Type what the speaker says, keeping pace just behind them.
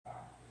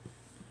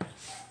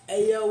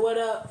Hey yo, what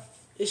up?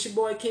 It's your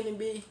boy Kenny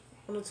B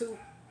on the 2.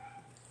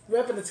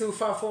 Repping the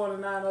 254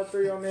 and the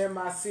 903 on the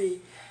MIC.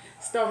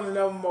 Stumbling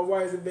over my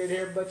words a bit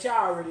here, but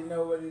y'all already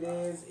know what it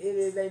is. It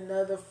is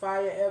another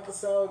fire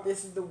episode.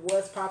 This is the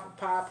Watz Poppin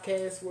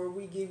Podcast, where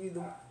we give you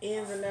the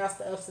ins and outs,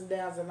 the ups and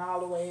downs, and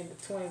all the way in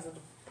between of the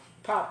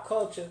pop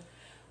culture.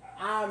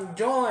 I'm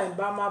joined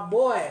by my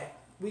boy.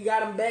 We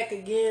got him back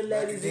again,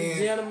 ladies and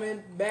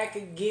gentlemen. Back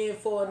again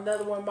for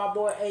another one. My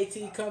boy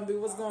A.T. Cumby.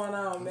 What's going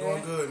on, man?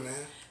 Doing good, man.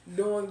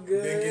 Doing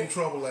good. Didn't get in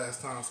trouble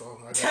last time, so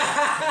I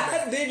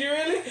got Did you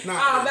really? Nah,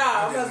 I'm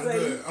about to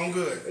say I'm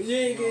good. You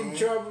ain't getting in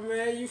trouble,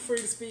 man. You free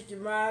to speak your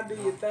mind, do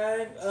your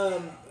thing.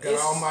 Got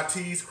all my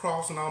T's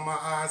crossed and all my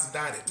I's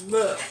dotted.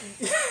 Look,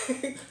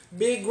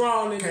 big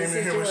grown in Came this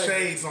in here with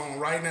situation. shades on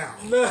right now.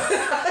 Look,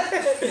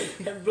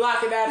 and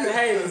blocking out the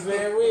haters,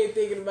 man. We ain't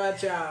thinking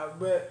about y'all,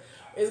 but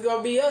it's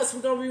gonna be us.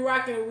 We're gonna be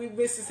rocking it. We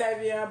miss this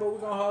heavy on, but we're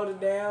gonna hold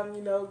it down.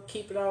 You know,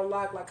 keep it on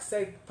lock, like a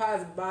safe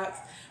deposit box.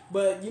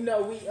 But you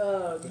know, we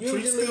the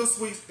usually trees still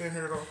sweet in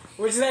here though.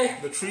 What you say?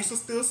 The trees are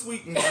still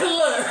sweet in here.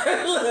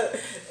 look,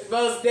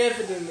 most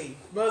definitely.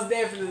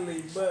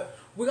 But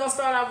we're gonna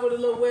start off with a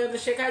little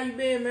wellness check. How you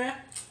been, man?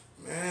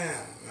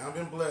 Man, I've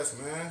been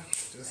blessed, man.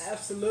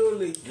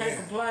 Absolutely, can't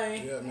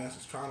complain. Yeah, man.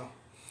 Just trying to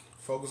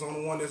focus on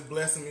the one that's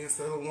blessing me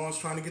instead of the ones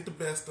trying to get the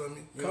best of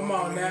me. Come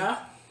on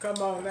now.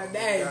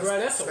 Dang, bro,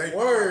 that's a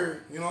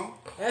word. You know,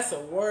 that's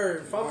a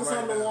word. Focus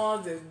on the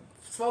ones that.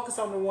 Focus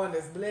on the one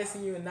that's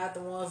blessing you and not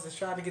the ones that's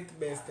trying to get the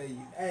best of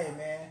you. Hey,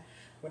 man,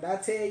 when I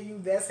tell you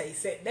that's a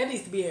set, that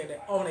needs to be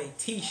on a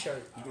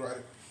t-shirt. You right.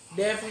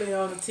 Definitely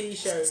on a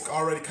t-shirt. It's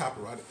already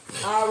copyrighted.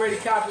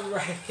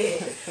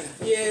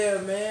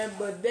 Yeah, man,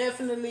 but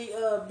definitely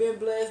been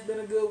blessed, been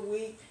a good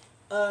week.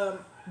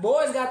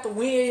 Boys got the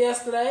win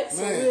yesterday,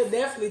 so we'll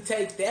definitely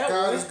take that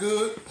God one. is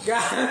good.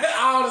 God,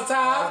 all the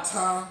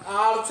time.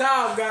 All the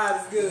time,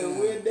 God is good.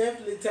 We'll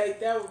definitely take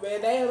that one,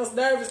 man. They had us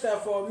nervous there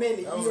for a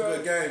minute. That was a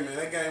good game, man.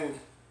 That game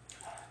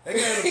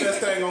was the best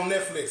thing on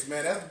Netflix,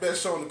 man. That's the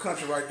best show in the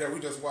country right there. We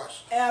just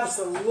watched.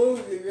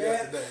 Absolutely, man.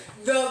 Yesterday.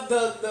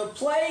 The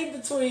play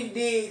between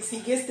Diggs, he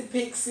gets the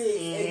pick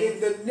six, and then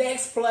the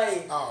next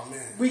play,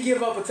 we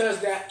give up a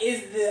touchdown,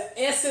 is the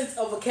essence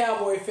of a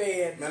Cowboy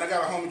fan. Man, I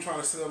got a homie trying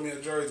to sell me a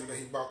jersey that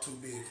he bought too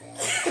big for him.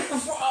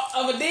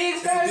 Of a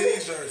Diggs jersey?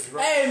 It's a Diggs jersey,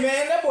 right? Hey,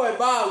 man, that boy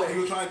balling. He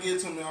was trying to get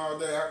it to me all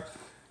day.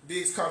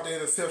 Diggs caught the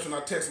interception.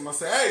 I texted him. I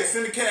said, hey,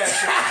 send the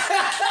cash out.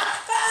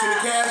 Send the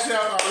cash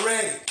out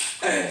already.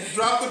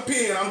 Drop the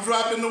pin. I'm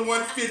dropping the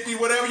 150,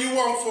 whatever you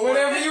want for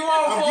whatever it. You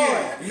want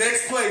for it.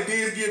 Next play,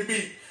 Diggs get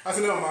beat. I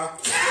said, never mind.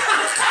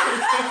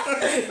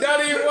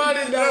 Don't even want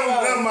it,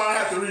 never mind. I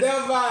have to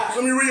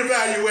let me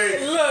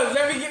reevaluate. Look,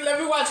 let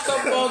me watch a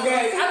couple more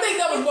games. I think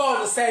that was more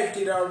on the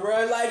safety though,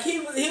 bro. Like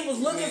he was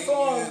looking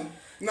for him.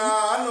 Nah,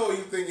 I know what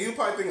you think. He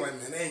probably think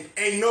like, man,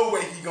 ain't no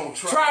way he gonna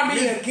try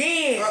me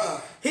again.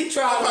 He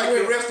tried like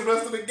the rest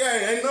of the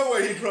game. Ain't no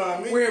way he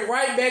trying me. Went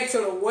right back to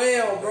the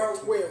well, bro.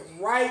 Went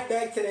right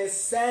back to that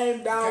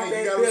same down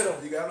back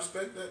middle. You gotta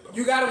respect that, though.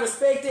 You gotta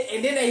respect it,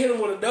 and then they hit him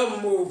with a double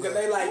move because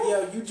they like,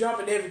 yo, you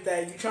jumping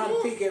everything. You trying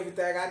to pick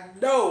everything. I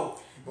know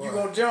you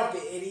gonna jump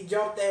it, and he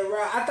jumped that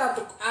route.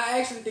 I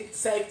actually think the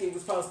safety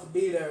was supposed to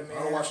be there, man.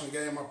 I was watching the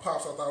game. My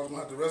pops, I thought I was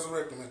gonna have to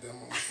resurrect him at that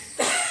moment.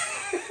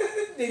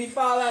 Did he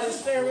fall out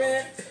his shirt,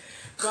 man?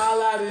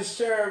 Fall out his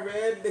shirt,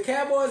 man. The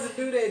Cowboys will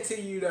do that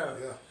to you, though.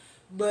 Yeah.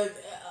 But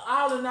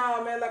all in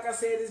all, man, like I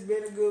said, it's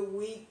been a good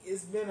week.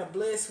 It's been a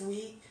blessed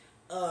week.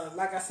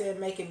 Like I said,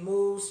 making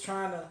moves,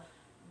 trying to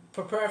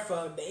prepare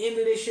for the end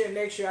of this year,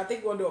 next year. I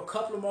think we're going to do a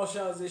couple of more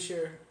shows this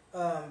year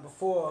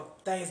before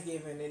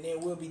Thanksgiving, and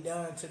then we'll be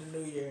done to the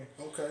new year.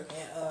 Okay.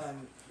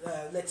 And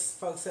let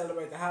folks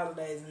celebrate the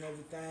holidays and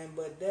everything.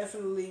 But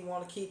definitely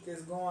want to keep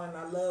this going.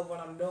 I love what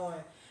I'm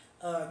doing.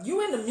 You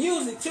into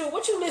music too?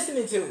 What you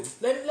listening to?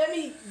 Let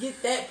me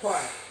get that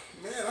part.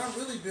 Man, I've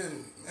really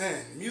been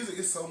music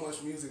is so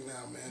much music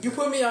now, man. You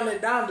put me on the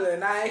Donda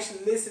and I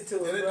actually listened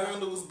to it. Yeah, that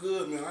Donda was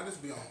good, man. I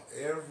just be on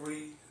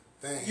everything.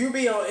 You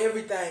be on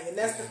everything, and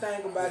that's the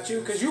thing about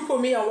you, because you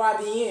put me on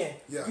YBN.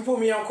 Yeah. You put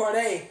me on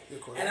Corday. Yeah,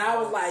 Corday. And I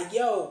was like,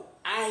 yo,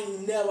 I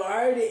ain't never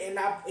heard it, and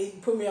he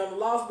put me on the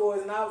Lost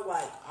Boys, and I was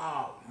like,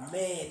 oh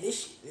man,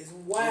 this shit is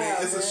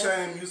wild. It's a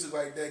shame music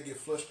like that get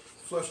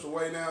flushed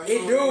away now.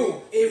 It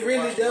do. It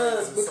really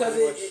does, because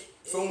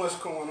so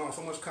much going on,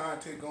 so much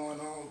content going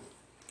on.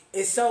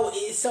 It's so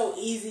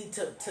easy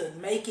to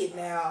make it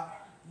now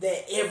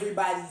that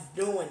everybody's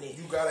doing it.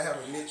 You gotta have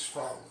a niche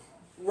following.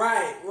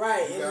 Right.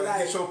 You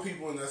gotta get your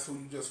people, and that's who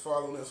you just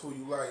follow, and that's who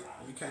you like.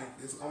 You can't.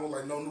 It's almost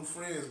like no new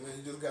friends, man.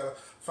 You just gotta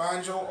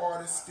find your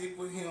artist, stick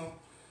with him.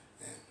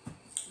 And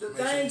the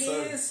thing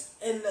is,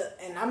 and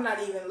I'm not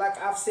even, like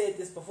I've said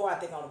this before, I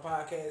think on the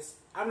podcast,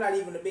 I'm not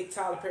even a big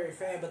Tyler Perry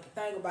fan, but the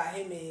thing about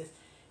him is,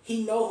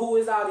 he know who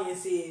his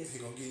audience is. He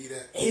gonna give you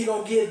that. He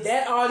gonna give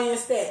that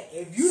audience that.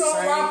 If you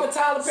don't rock with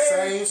Tyler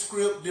Perry, same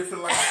script,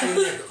 different light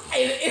skin.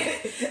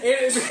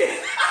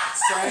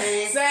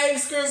 Same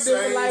script,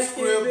 different light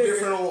skin.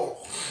 Different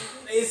oil.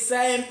 It's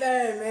same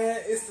thing,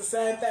 man. It's the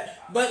same thing.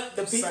 But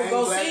the people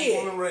go see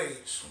it.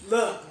 Rage.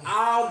 Look,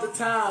 all the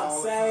time,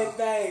 All the same time.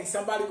 thing.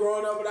 Somebody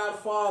growing up without a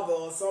father,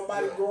 or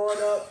somebody growing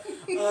up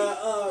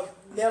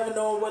never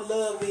knowing what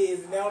love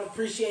is, and they don't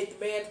appreciate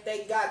the man that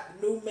they got,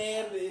 the new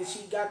man, and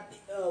she got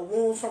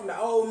wound from the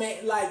old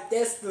man. Like,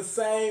 that's the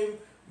same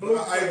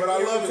blueprint But I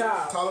love every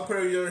time. it. Tyler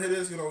Perry, you ever hear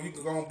this? You know, you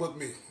can go and book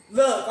me.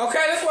 Look,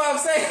 okay, that's what I'm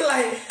saying.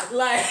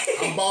 Like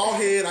I'm bald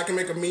head. I can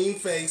make a mean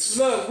face.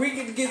 Look, we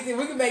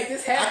can make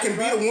this happen. I can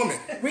beat a woman.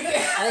 We can.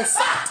 On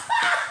sight.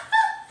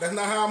 That's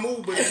not how I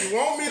move, but if you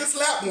want me to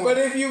slap one. But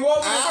if you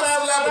want me to I'll slap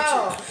one slap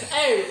out,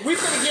 hey, we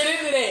finna get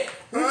into that.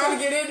 We finna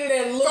get into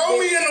that a little Throw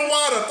bit. me in the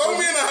water. Throw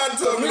me in the hot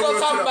tub. We're gonna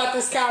talk about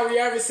this Kyrie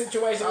Irving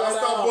situation I'll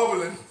later stop on.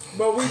 bubbling.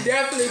 But we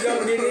definitely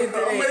gonna get into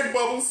I'll that. make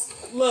bubbles.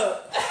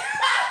 Look.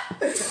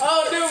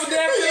 Oh, dude,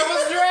 definitely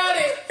was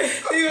drowning.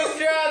 He was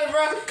drowning,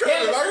 bro.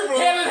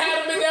 Helen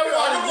had him in that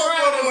water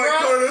drowning,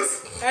 bro.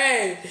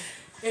 Hey,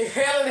 and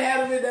Helen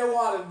had him in that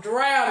water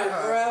drowning,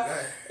 bro.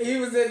 He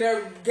was in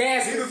there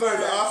gasping. He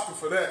deserves an Oscar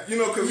for that. You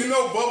know, because you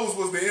know Bubbles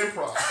was the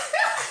improv.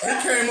 He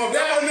came up.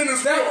 That wasn't in the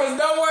script. That was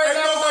nowhere in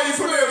Ain't nobody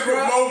put that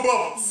script. No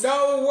Bubbles.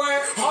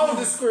 Nowhere on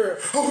the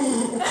script.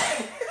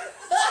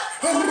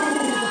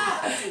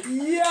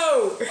 Yo.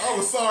 I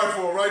was sorry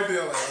for him right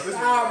there. Like,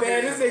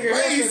 this nigga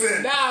hurt amazing.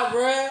 to die,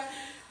 bruh.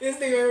 This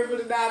nigga hurt for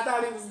the die. I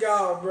thought he was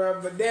gone,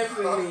 bruh. But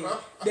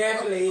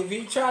definitely, if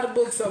he try to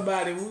book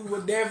somebody, we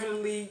would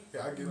definitely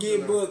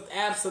get booked.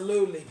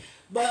 Absolutely.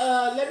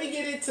 But let me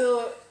get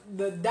into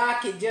the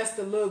docket just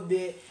a little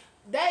bit.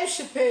 Dave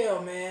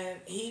Chappelle, man,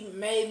 he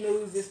made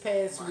news this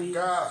past week.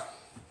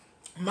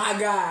 My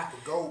guy.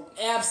 The GOAT.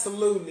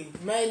 Absolutely.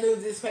 Made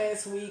news this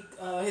past week.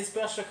 His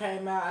special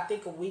came out, I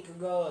think, a week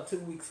ago or 2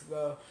 weeks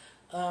ago.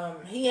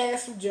 He had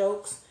some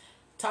jokes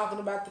talking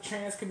about the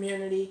trans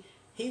community.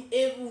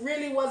 It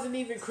really wasn't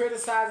even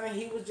criticizing.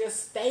 He was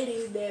just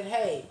stating that,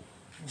 hey,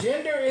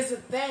 gender is a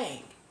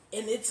thing.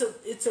 And it's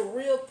a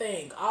real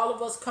thing. All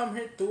of us come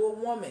here through a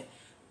woman.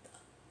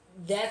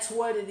 That's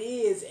what it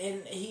is.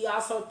 And he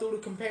also threw the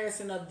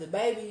comparison of the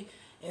baby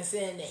and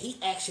saying that he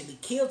actually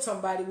killed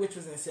somebody, which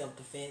was in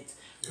self-defense.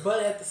 Yeah.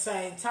 But at the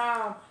same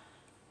time,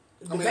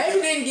 the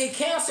baby didn't get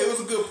canceled. It was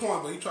a good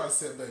point, but he tried to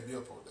set baby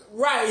up on that.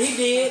 Right, he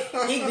did.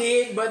 He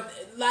did. But,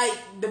 like,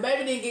 the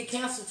baby didn't get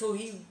canceled till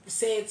he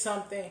said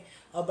something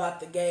about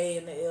the gay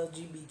and the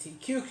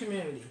LGBTQ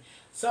community.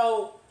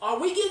 So, are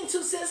we getting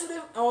too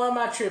sensitive, or am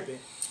I tripping?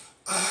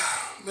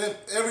 Man,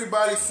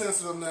 everybody's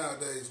sensitive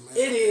nowadays, man.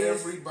 It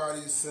is.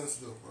 Everybody's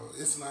sensitive, bro.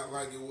 It's not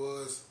like it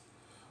was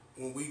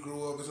when we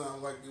grew up. It's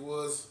not like it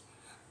was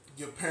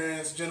your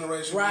parents'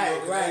 generation.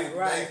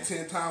 Right. They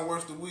 10 times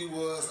worse than we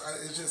was.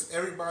 It's just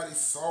everybody's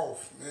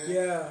soft, man.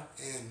 Yeah.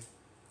 And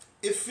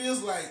it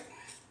feels like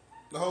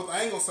the whole thing.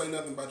 I ain't gonna say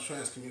nothing about the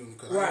trans community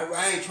because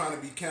I ain't trying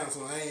to be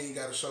canceled. I ain't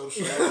got a show to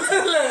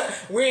show.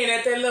 We ain't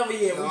at that level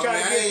yet. We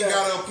trying to get I ain't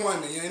got an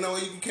appointment. You know,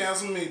 you can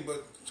cancel me,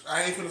 but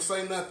I ain't gonna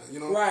say nothing. You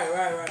know.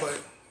 Right.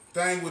 But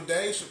thing with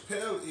Dave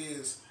Chappelle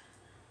is,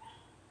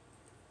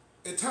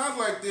 at times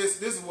like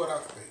this is what I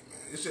think, man.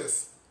 It's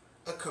just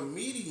a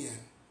comedian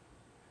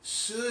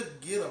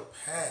should get a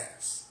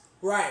pass.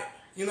 Right.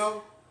 You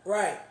know.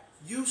 Right.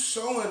 You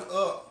showing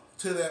up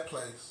to that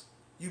place.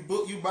 You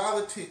buy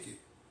the ticket.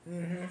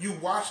 Mm-hmm. You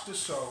watch the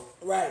show.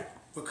 Right.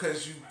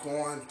 Because you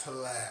going to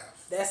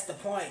laugh. That's the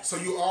point. So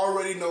you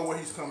already know where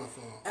he's coming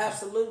from.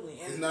 Absolutely.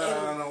 It's not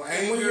anger.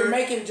 And when you're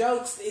making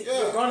jokes,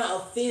 you're going to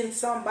offend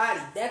somebody.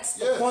 That's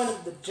the point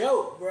of the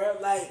joke, bro.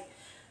 Like,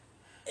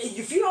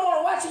 if you don't want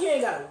to watch it, you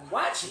ain't got to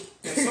watch it.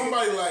 And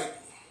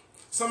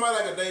somebody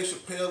like a Dave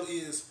Chappelle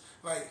is,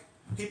 like,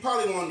 he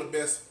probably one of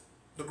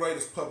the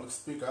greatest public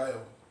speaker I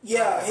ever.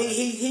 Yeah,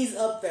 he's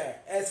up there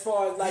as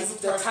far as, like,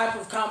 the type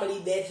of comedy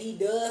that he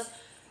does.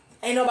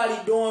 Ain't nobody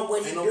doing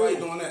what he do. Ain't nobody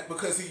doing that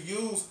because he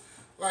used,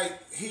 like,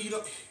 he's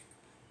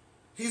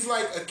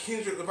like a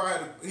Kendrick.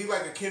 He's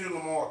like a Kendrick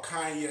Lamar or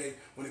Kanye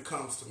when it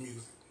comes to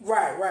music.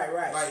 Right.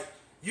 Like,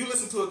 you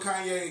listen to a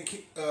Kanye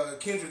and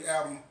Kendrick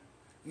album,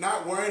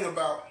 not worrying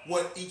about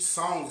what each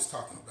song is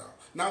talking about,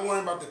 not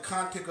worrying about the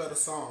content of the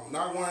song,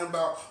 not worrying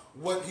about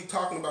what he's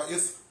talking about.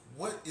 It's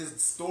what is the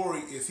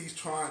story is he's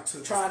trying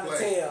to tell.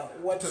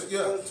 What tell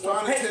on this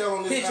picture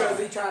album. Is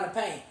he trying to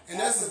paint? And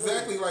that's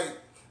exactly like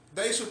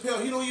Dave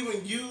Chappelle. He don't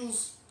even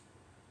use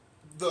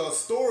the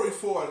story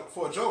for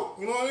a joke.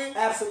 You know what I mean?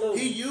 Absolutely.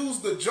 He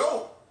used the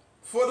joke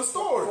for the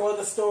story. For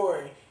the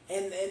story.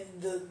 And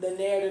the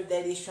narrative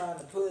that he's trying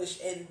to push.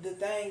 And the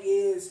thing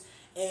is,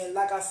 and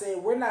like I said,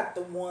 we're not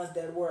the ones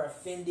that were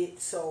offended.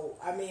 So,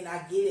 I mean,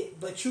 I get it.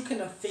 But you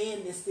can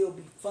offend and still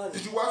be funny.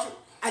 Did you watch it?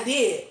 I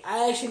did.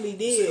 I actually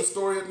did. You see the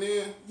story at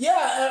the end?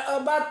 Yeah,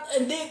 and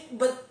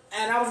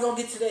I was going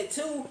to get to that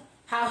too.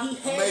 How he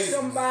had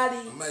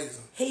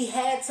Amazing. He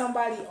had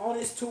somebody on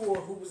his tour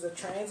who was a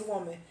trans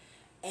woman,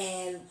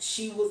 and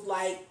she was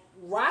like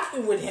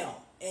rocking with him,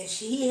 and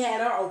he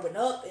had her open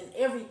up and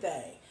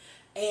everything,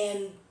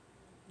 and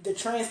the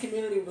trans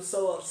community was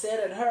so upset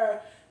at her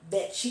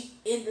that she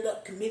ended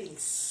up committing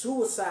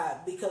suicide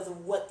because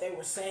of what they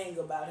were saying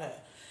about her.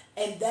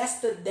 And that's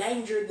the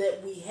danger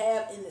that we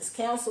have in this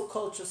cancel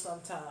culture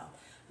sometimes.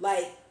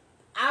 Like,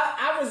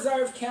 I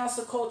reserve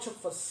cancel culture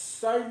for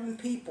certain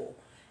people.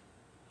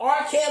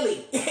 R.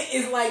 Kelly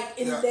is like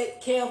in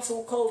that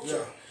cancel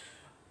culture.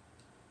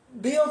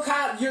 Yeah. Bill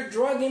Cosby, you're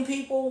drugging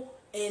people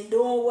and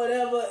doing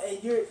whatever,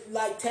 and you're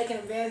like taking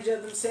advantage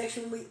of them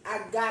sexually.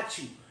 I got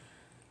you.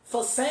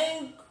 For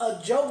saying a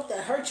joke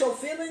that hurt your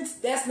feelings,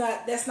 that's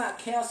not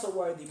cancel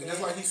worthy, man. And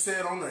that's like he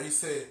said on there. He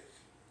said,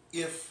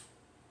 if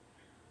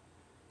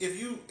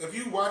you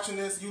watching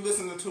this, you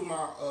listening to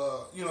my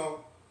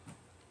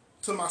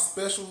to my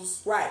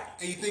specials, right?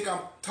 And you think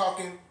I'm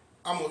talking,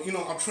 I'm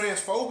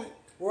transphobic.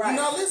 Right.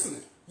 You're not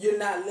listening. You're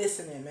not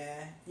listening,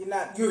 man.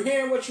 You're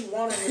hearing what you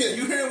want to hear. Yeah,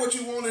 you're hearing what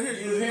you want to hear.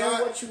 You're hearing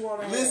what you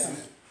want to hear.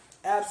 Listening.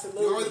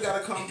 Absolutely. You always got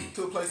to come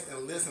to a place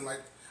and listen.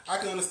 Like, I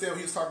can understand what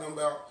he was talking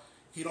about.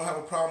 He don't have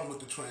a problem with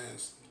the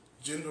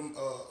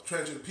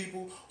transgender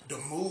people, the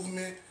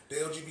movement, the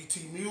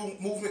LGBT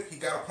movement. He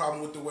got a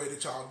problem with the way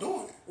that y'all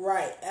doing it.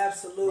 Right.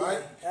 Absolutely.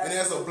 Right. Absolutely. And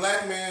as a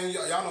black man,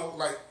 y'all know,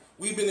 like,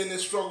 we've been in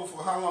this struggle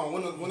for how long?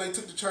 When they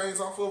took the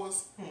chains off of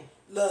us.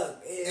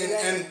 Look,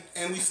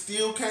 and we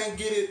still can't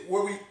get it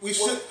where we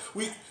should.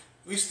 We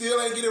still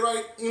ain't get it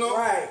right,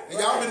 Right. And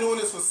y'all been doing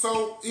this for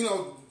so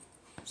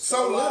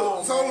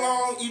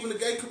long. Even the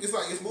gay, it's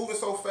like it's moving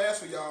so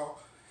fast for y'all,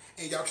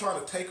 and y'all trying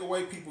to take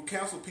away people,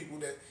 cancel people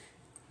that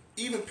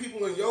even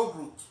people in your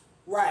groups,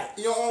 right,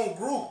 in your own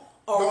group,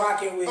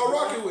 rocking with. You know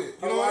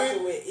what I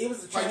mean? It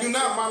was a like you're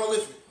not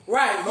monolithic.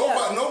 Right.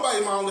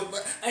 Nobody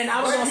monolithic. And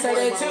I was gonna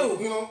say that too.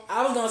 You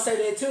I was gonna say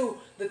that too.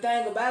 The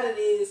thing about it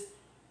is,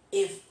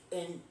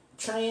 and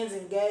trans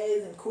and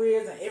gays and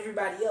queers and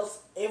everybody else,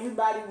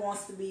 everybody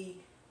wants to be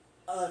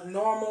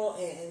normal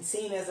and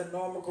seen as a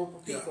normal group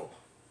of people. Yeah.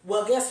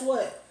 Well, guess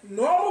what?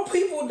 Normal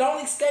people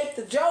don't escape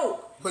the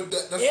joke. But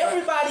that's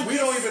everybody. We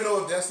don't even know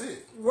if that's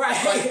it. Right.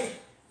 Like,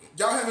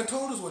 y'all haven't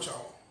told us what y'all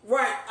want.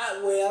 Right.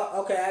 Well,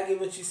 okay, I get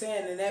what you're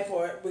saying in that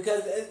part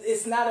because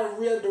it's not a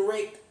real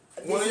direct.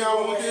 One of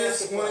y'all want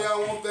this, one of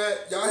y'all want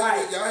that.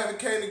 Y'all haven't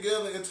came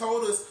together and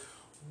told us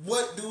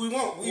what do we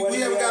want. We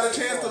haven't got a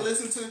chance to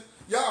listen to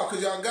y'all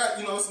because y'all got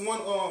it's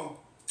one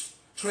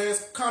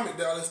trans comic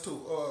that I listen to.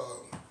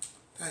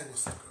 Dang,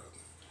 what's that girl?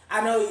 I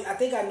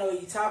think I know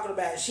what you're talking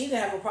about. She didn't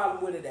have a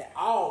problem with it at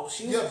all.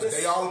 But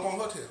they all up on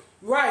her tail.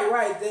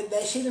 Right.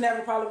 That she didn't have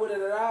a problem with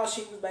it at all.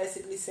 She was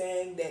basically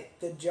saying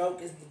that the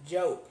joke is the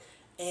joke,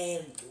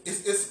 and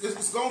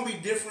it's gonna be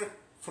different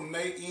from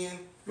their end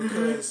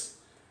because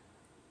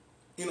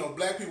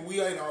black people,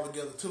 we ain't all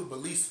together too. But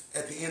at least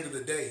at the end of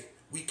the day,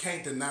 we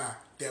can't deny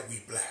that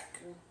we black.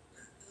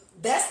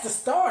 That's the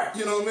start.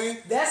 You know what I mean?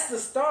 That's the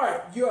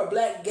start. You're a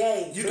black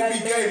gay. You can be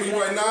gay, but you're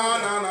like,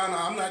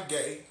 nah, I'm not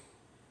gay.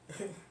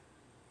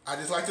 I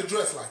just like to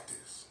dress like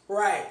this.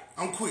 Right.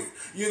 I'm queer.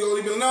 You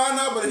gonna be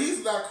nah, but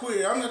he's not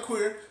queer. I'm not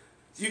queer.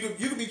 You could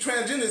be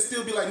transgender and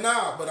still be like,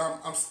 nah, but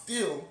I'm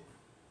still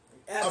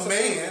a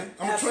man.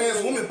 I'm a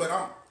trans woman, but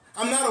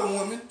I'm not a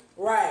woman.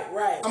 Right.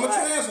 I'm a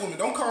trans woman.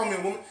 Don't call me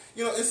a woman.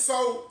 It's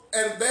so,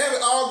 and they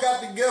haven't all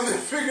got together and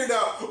figured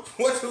out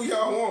what do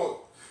y'all want.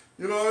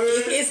 You know what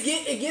I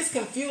mean? It gets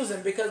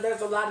confusing because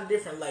there's a lot of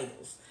different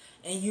labels,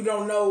 and you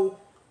don't know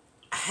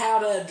how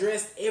to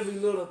address every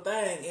little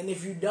thing. And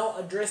if you don't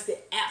address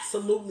it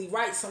absolutely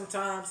right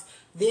sometimes,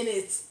 then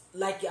it's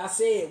like I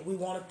said, we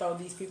want to throw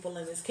these people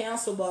in this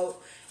cancel boat,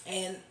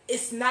 and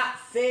it's not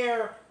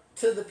fair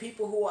to the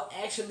people who are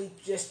actually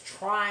just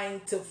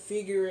trying to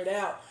figure it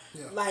out.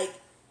 Yeah. Like,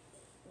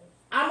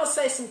 I'm going to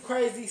say some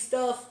crazy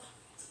stuff.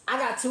 I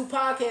got 2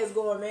 podcasts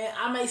going, man.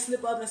 I may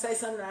slip up and say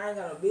something that I ain't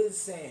got no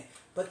business saying,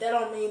 but that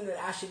don't mean that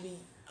I should be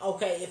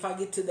okay if I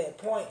get to that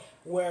point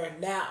where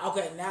now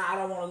I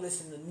don't want to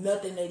listen to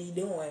nothing that he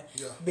doing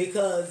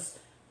because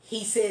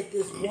he said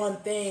this one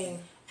thing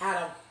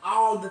out of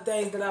all the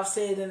things that I've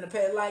said in the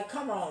past. Like,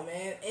 come on,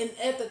 man. And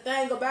the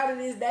thing about it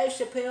is Dave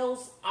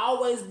Chappelle's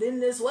always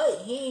been this way.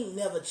 He ain't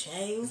never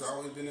changed. He's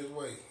always been this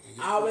way.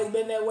 Always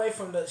been that way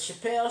from the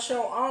Chappelle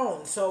show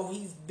on. So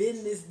he's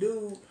been this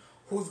dude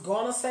who's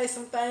gonna say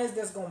some things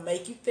that's gonna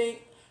make you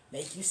think,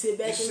 make you sit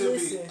back and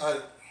listen.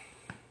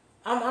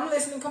 I'm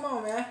listening. Come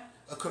on, man.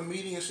 A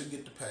comedian should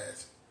get the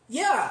pass.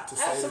 Yeah,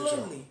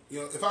 absolutely.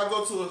 If I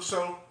go to a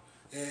show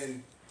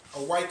and a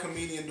white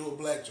comedian do a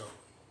black joke,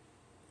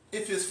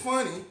 if it's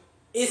funny,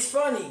 it's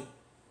funny.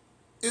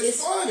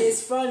 It's funny.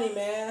 It's funny,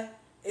 man.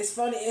 It's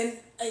funny. And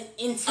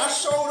intent. I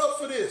showed up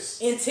for this.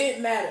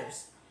 Intent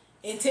matters.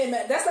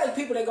 That's like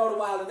people that go to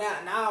Wild 'N Out,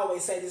 and I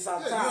always say this all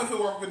the time.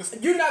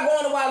 You're not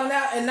going to Wild 'N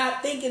Out and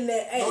not thinking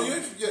that,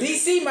 hey,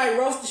 DC might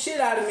roast the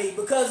shit out of me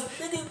because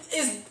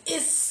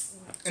it's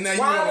and now you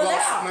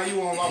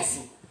want a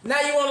lawsuit. Now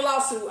you want a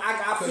lawsuit.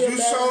 I feel bad.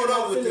 You showed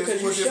up with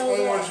this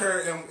orange hair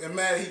and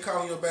mad he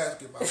calling you a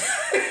basketball.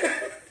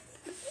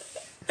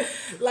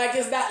 Like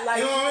it's not like,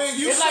 you know what I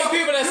mean? It's like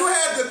people that you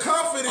had the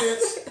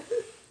confidence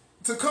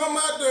to come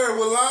out there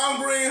with lime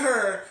green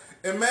hair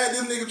and mad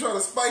this nigga try to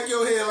spike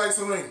your head like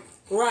Serena.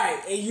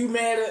 Right, and you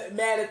mad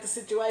at the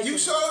situation. You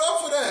showed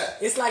up for that.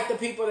 It's like the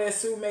people that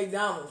sue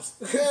McDonald's.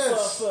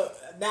 Yes. for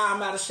now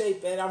I'm out of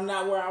shape and I'm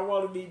not where I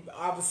want to be.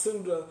 I would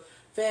sue the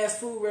fast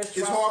food restaurant.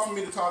 It's hard for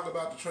me to talk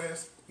about the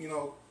trans,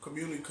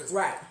 community because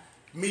right.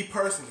 Me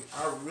personally,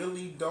 I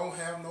really don't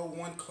have no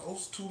one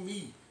close to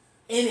me.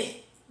 In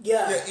it.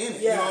 Yeah. Yeah, in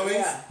it. Yeah, you know what I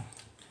mean? Yeah.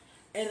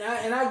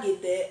 And I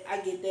get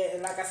that.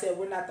 And like I said,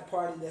 we're not the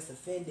party that's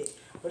offended.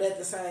 But at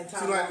the same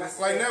time,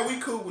 see, like now we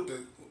cool with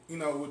the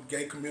with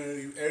gay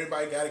community.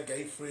 Everybody got a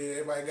gay friend.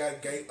 Everybody got a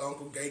gay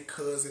uncle, gay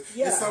cousin.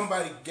 Yeah. If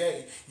somebody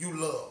gay, you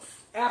love.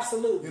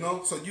 Absolutely.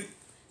 So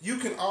you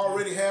can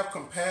already have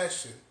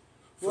compassion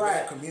for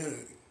that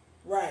community.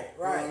 Right.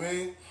 You know what I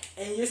mean?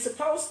 And you're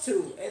supposed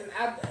to. And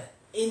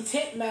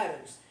intent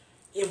matters.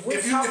 If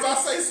I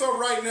say something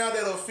right now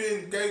that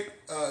offend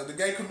the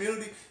gay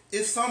community,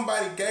 it's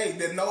somebody gay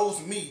that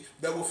knows me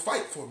that will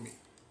fight for me.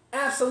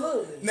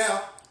 Absolutely.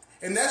 Now,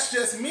 and that's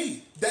just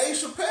me. Dave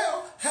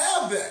Chappelle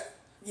have that.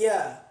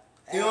 Yeah.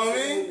 You know what I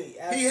mean?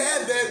 Absolutely. He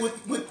had that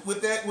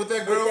with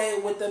that girl.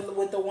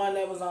 With the one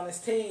that was on his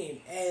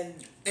team. And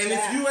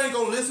if you ain't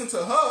gonna listen to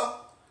her,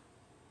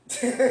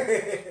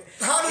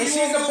 how do you? And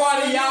she's a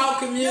part of y'all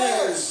community.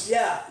 Yes.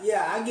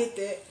 Yeah, I get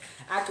that.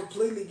 I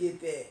completely get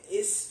that.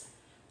 It's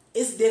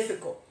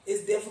difficult.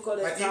 It's difficult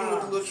at times.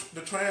 Even with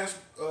the trans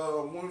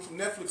woman from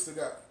Netflix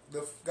that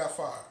got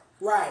fired.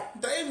 Right.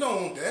 Dave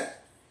don't want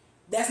that.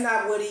 That's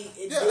not what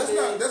he.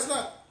 That's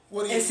not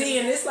what he. And see,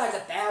 and it's like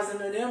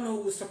 1,000 of them who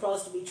was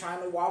supposed to be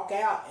trying to walk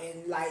out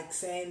and like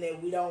saying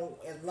that we don't,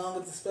 as long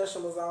as the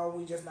special is on,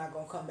 we just not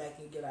gonna come back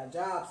and get our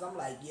jobs. I'm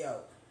like, yo,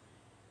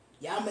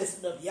 y'all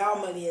messing up y'all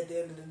money at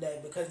the end of the day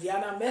because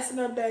y'all not messing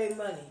up Dave's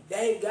money.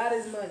 Dave got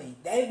his money.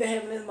 Dave been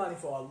having his money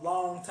for a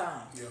long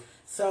time. Yeah.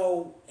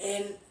 So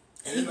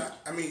it's not,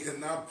 I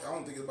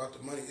don't think it's about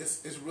the money.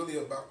 It's really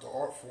about the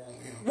art form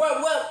of him. Well,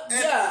 and,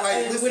 yeah. Like,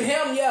 and listen, with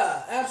him,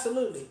 yeah,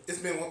 absolutely. It's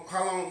been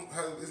how long?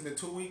 It's been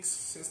 2 weeks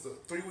since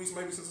 3 weeks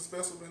maybe since the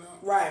special been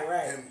out. Right.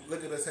 And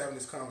look at us having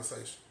this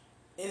conversation.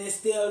 And it's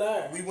still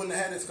there. We wouldn't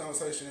have had this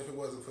conversation if it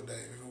wasn't for Dave.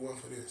 If it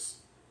wasn't for this.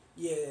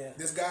 Yeah.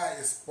 This guy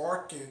is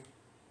sparking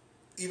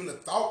even the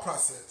thought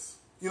process.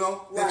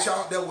 Right.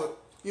 that would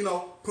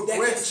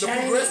progress the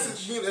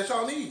progressive that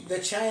y'all need. The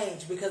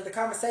change, because the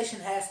conversation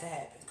has to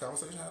happen. The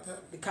conversation has to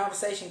happen. The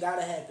conversation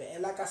gotta happen.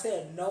 And like I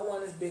said, no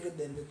one is bigger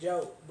than the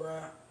joke,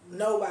 bruh.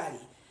 Nobody.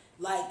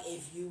 Like,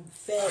 if you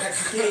fat,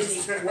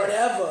 skinny,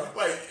 whatever.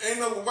 Like,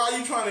 why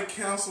you trying to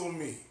cancel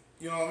me?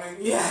 You know what I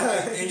mean?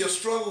 Yeah. And your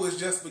struggle is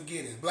just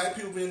beginning. Black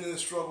people been in the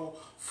struggle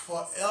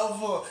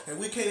forever, and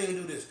we can't even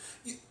do this.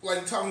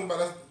 Like, talking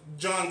about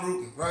Jon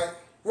Gruden, right?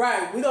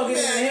 Right, we gonna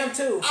get into him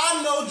too.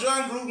 I know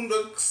Jon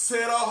Gruden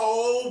said a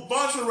whole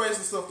bunch of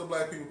racist stuff to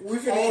black people. On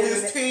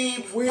his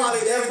team, probably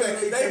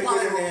everything. They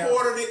probably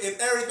recorded it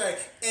and everything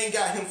and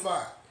got him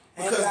fired.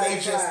 Because they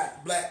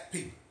just black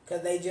people.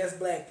 Because they just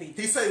black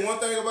people. He say one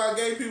thing about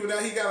gay people, now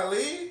he gotta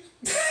leave?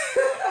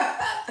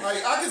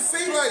 Like, I can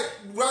see,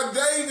 like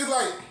Dave is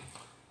like,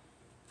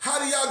 how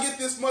do y'all get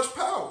this much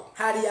power?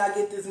 How do y'all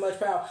get this much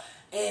power?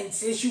 And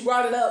since you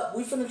brought it up,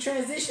 we finna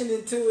transition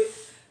into it.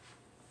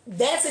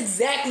 That's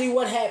exactly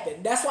what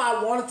happened. That's why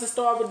I wanted to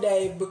start with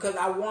Dave, because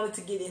I wanted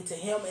to get into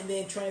him and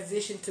then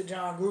transition to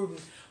Jon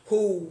Gruden,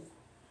 who,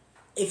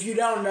 if you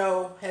don't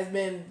know, has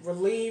been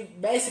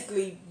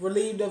basically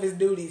relieved of his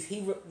duties.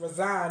 He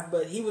resigned,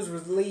 but he was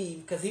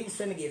relieved because he was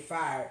finna get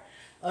fired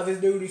of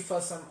his duties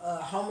for some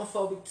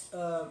homophobic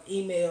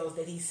emails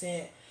that he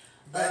sent.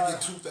 Back in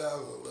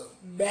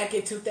 2011. Back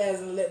in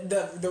 2011.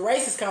 The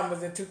racist comment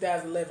was in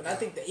 2011. I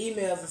think the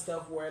emails and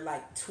stuff were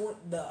like,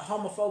 the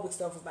homophobic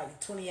stuff was like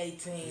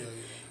 2018. Yeah.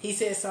 He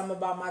said something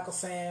about Michael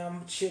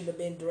Sam, shouldn't have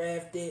been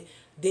drafted,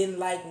 didn't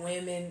like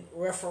women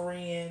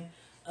refereeing,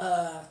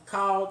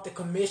 called the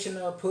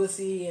commissioner a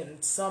pussy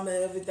and some of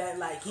everything.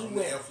 Like, he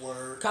went,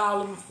 F-word.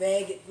 Called him a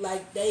faggot.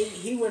 Like,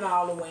 he went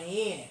all the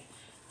way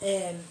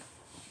in.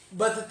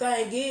 But the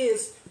thing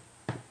is,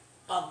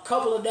 a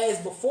couple of days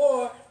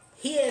before,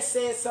 he had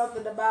said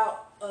something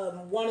about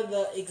one of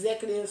the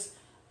executives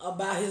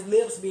about his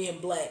lips being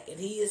black, and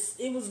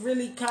it was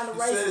really kind of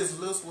racist. He said his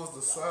lips was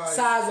the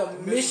size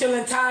of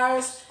Michelin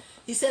tires.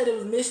 He said it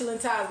was Michelin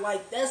tires.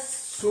 Like, that's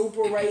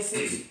super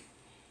racist.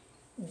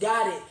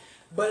 Got it.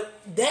 But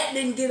that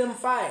didn't get him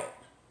fired.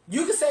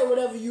 You can say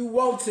whatever you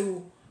want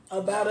to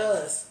about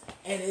us,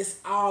 and it's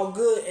all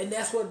good. And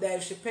that's what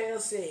Dave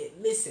Chappelle said.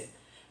 Listen,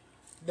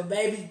 the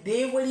baby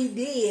did what he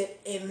did,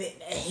 and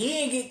he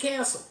didn't get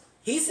canceled.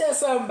 He said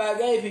something about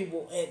gay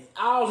people, and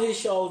all his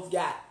shows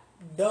got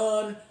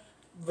done.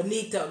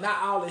 Benito,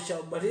 not all his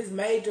shows, but his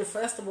major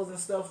festivals and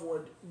stuff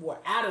were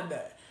out of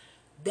there.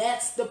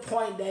 That's the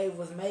point Dave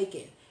was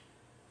making.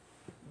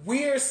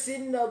 We're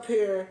sitting up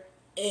here,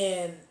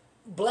 and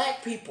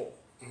black people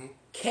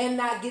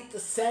cannot get the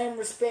same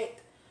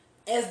respect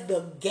as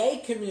the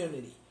gay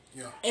community.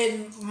 Yeah.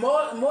 And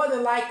more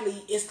than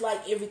likely, it's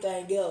like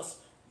everything else.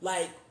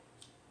 Like,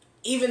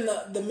 even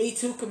the Me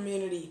Too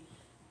community,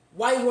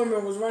 white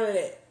women was running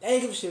that. They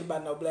ain't give a shit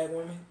about no black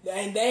women. They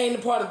ain't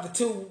a part of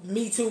the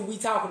Me Too we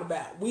talking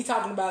about. We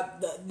talking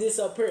about this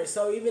up here.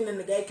 So even in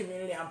the gay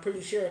community, I'm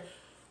pretty sure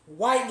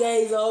white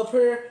gays are up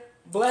here,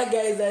 black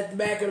gays at the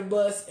back of the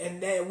bus,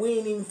 and that we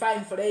ain't even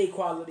fighting for their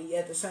equality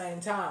at the same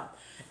time.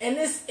 And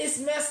it's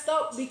messed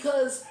up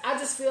because I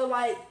just feel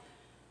like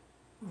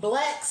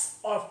blacks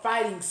are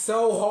fighting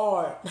so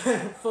hard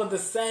for the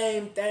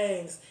same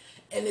things,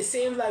 and it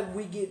seems like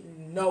we get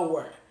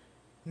nowhere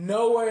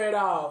at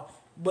all.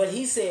 But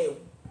he said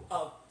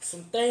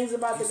some things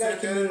about the gay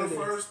community.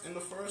 In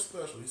the first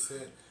special, he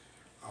said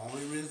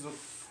only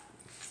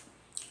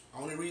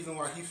reason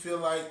why he feel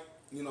like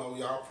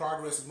y'all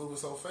progress is moving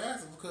so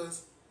fast is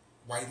because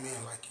white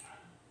men like you.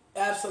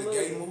 Absolutely,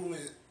 the gay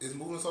movement is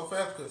moving so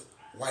fast because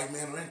white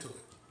men are into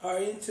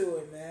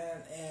it.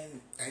 Man,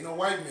 and ain't no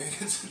white man.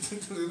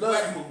 It's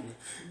black movement.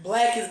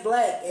 Black is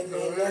black, and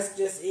that's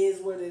just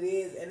is what it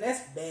is, and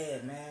that's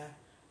bad, man.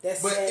 But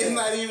sad. It's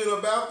not even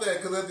about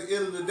that, because at the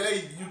end of the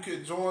day, we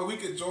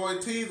could join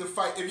teams to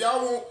fight. If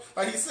y'all want,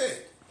 like he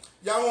said,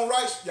 y'all want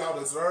rights, y'all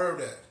deserve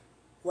that.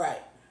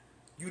 Right.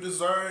 You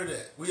deserve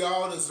that. We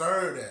all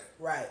deserve that.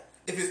 Right.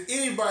 If it's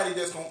anybody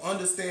that's gonna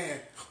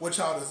understand what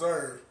y'all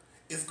deserve,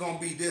 it's gonna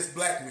be this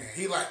black man.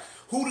 He like,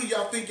 who do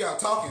y'all think y'all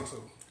talking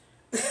to?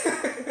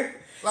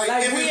 like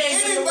if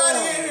it's anybody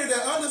in here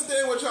that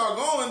understand what y'all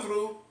going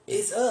through,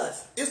 it's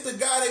us. It's the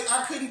guy that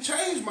I couldn't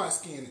change my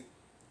skin.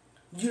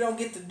 You don't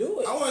get to do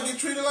it. I want to get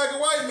treated like a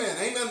white man.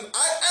 Ain't nothing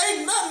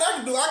I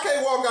can do. I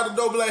can't walk out the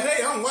door and be like,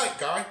 hey, I'm white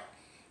guy.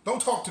 Don't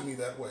talk to me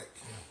that way.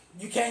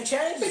 You can't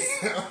change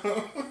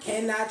it.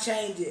 Cannot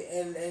change it.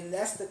 And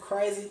that's the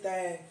crazy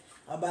thing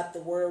about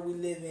the world we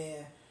live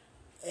in.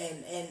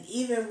 And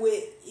even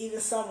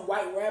some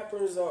white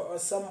rappers or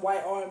some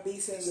white R&B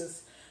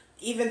singers,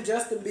 even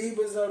Justin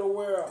Bieber's of the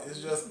world.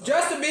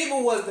 Justin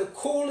Bieber was the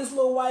coolest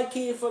little white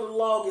kid for the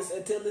longest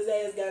until his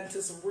ass got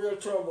into some real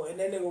trouble, and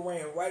that nigga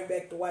ran right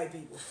back to white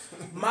people.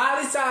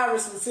 Miley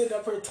Cyrus was sitting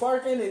up here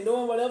twerking and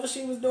doing whatever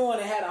she was doing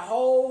and had a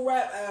whole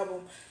rap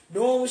album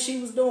doing what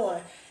she was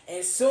doing.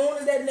 As soon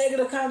as that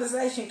negative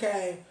conversation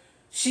came,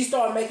 she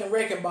started making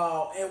Wrecking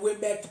Ball and went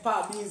back to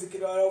pop music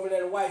and over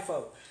there to white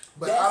folk.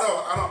 But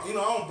I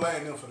don't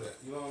blame them for that.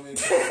 You know what I mean?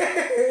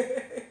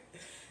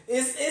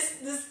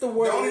 It's the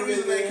world. The only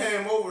reason they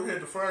came over here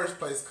in the first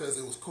place because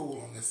it was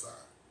cool on this side.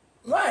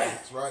 Right.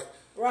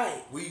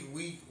 Right.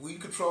 We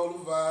control the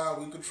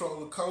vibe. We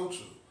control the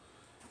culture.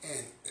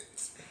 And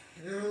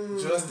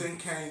Justin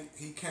can't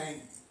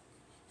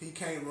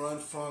run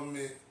from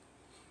it.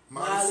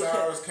 Miley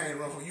Cyrus can't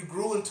run from it. You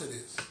grew into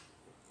this.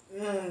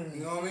 You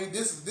know what I mean?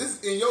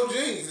 This in your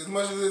genes as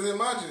much as it's in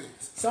my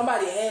genes.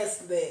 Somebody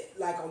asked that,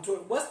 like on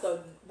Twitter,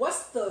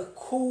 what's the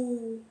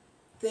cool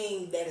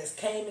thing that has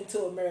came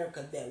into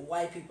America that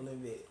white people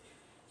invented,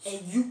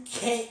 and you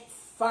can't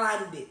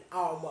find it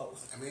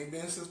almost. I mean,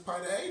 been since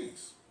probably the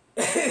 80s.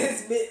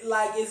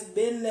 it's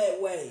been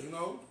that way. You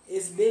know,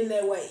 it's been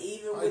that way.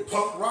 Even like with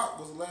punk rock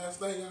was the last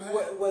thing I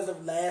had. Was the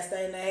last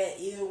thing they had.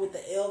 Even with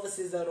the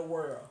Elvises of the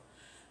world.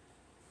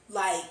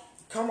 Like,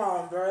 come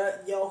on, bro.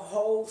 Your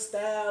whole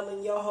style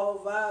and your whole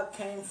vibe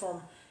came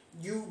from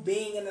you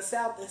being in the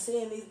South and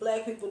seeing these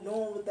black people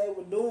doing what they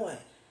were doing,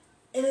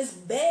 and it's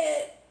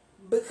bad.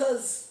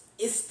 Because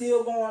it's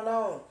still going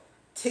on.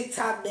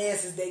 TikTok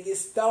dances that get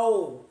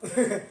stole.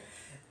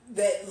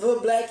 That little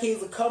black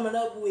kids are coming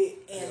up with,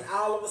 and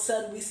all of a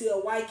sudden we see a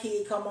white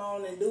kid come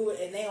on and do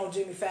it, and they on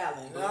Jimmy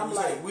Fallon. And I'm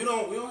like, we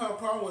don't have a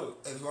problem with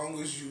it as long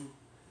as you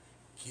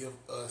give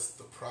us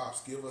the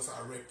props, give us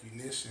our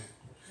recognition.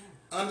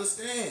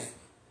 Understand.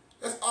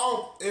 That's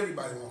all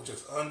everybody wants.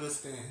 Just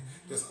understand.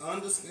 Just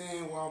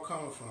understand where I'm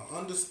coming from.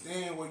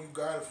 Understand where you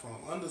got it from.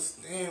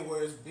 Understand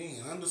where it's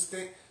been.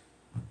 Understand.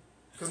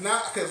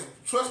 Because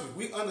trust me,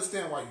 we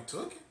understand why you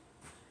took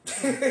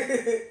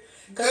it.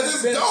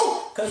 Because it's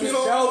dope. Because it's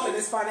dope and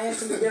it's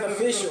financially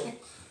beneficial.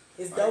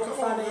 It's dope and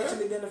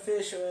financially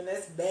beneficial, and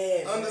that's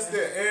bad.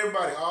 Understand,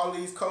 everybody, all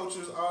these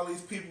cultures, all these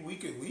people, we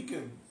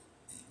can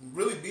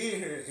really be in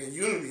here in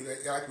unity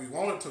like we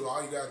wanted to.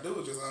 All you gotta do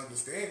is just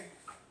understand.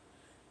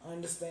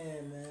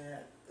 Understand, man.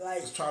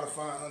 Like, just try to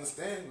find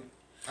understanding.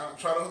 I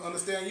try to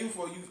understand you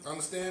before you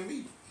understand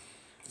me.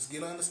 Just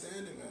get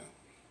understanding, man.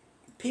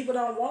 People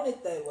don't want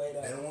it that way,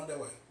 though. They don't want it that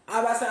way.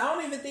 I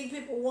don't even think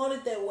people want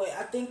it that way.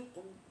 I think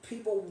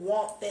people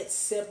want that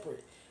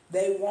separate.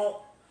 They want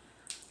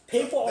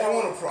a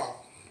problem.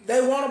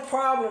 They want a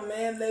problem,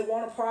 man. They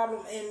want a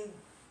problem. And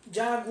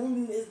Jon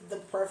Gruden is the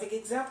perfect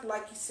example,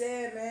 like you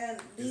said,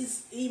 man.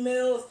 These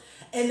emails.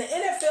 And the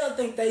NFL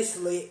think they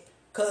slick.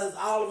 Because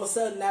all of a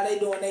sudden now they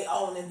doing their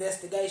own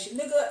investigation.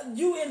 Nigga,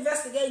 you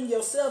investigating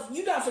yourself.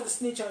 You not finna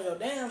snitch on your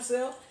damn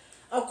self.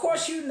 Of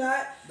course you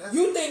not.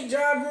 You think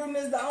Jon Gruden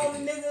is the only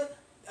nigga?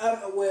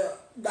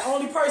 The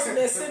only person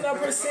that's sitting up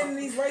here sending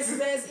these racist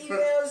ass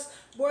emails?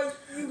 Boy,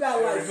 you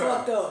got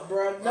fucked up,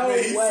 bro. No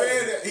way. He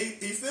said that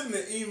he's sending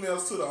the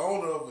emails to the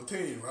owner of a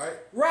team, right?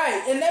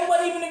 Right, and they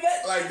wasn't even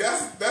like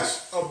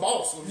that's a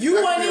boss. You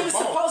weren't even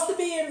supposed to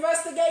be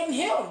investigating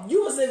him.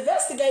 You was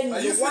investigating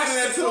like the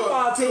Washington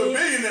football team. To a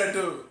billionaire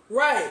dude.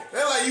 Right.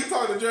 That's like you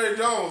talking to Jerry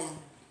Jones.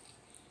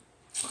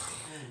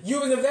 You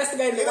was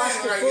investigating the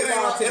Washington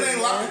football team. It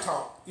ain't locker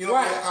talk. You know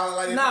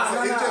right.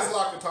 It's just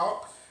locker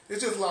talk.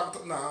 It's just locker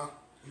talk.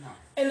 Nah.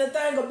 And the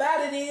thing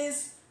about it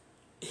is,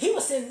 he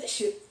was sending this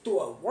shit through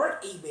a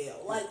work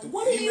email. Like,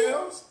 what are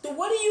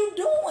you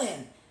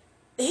doing?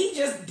 He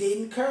just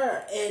didn't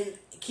care. And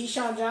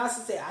Keyshawn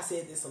Johnson said, I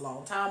said this a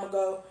long time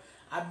ago.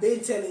 I've been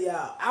telling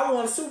y'all, I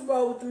won a Super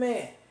Bowl with the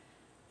man.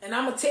 And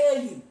I'm going to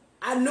tell you,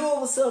 I knew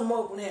it was something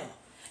up with him.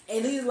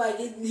 And he's like,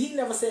 he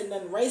never said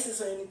nothing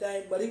racist or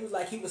anything, but he was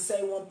like, he would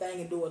say one thing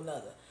and do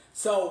another.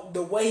 So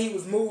the way he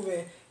was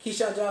moving,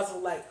 Keyshawn Johnson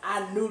was like,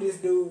 I knew this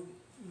dude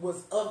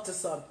was up to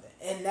something.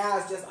 And now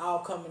it's just all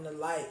coming to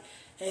light.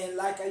 And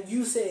like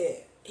you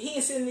said, he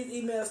ain't sending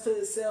these emails to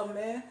himself,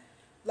 man.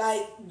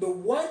 Like, the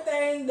one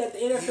thing that the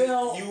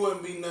NFL... You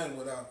wouldn't be nothing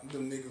without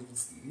them niggas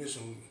with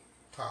mission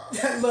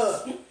ties.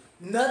 Look,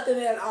 nothing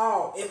at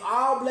all. If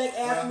all black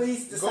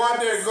athletes decide... Go out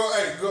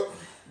there,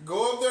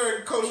 go up there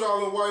and coach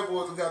all the white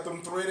boys that got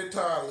them threaded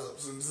tie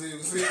lips and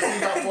see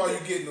how far you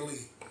get in the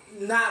league.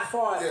 Not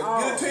far at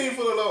all. Get a team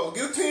for the low.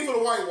 Get a team for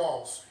the white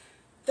walls.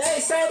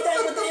 Same thing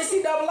with the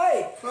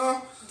NCAA.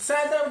 Huh?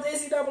 Same thing with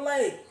the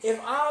NCAA.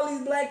 If all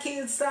these black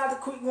kids decide to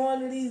quit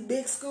going to these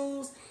big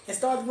schools and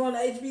start going to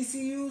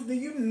HBCUs, do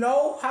you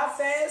know how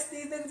fast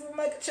these niggas will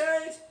make a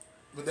change?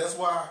 But that's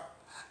why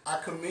I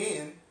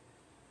commend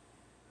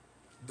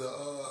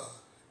the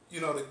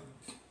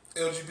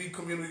LGBT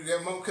community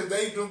that much, because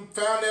they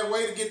found that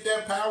way to get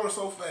that power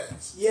so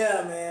fast.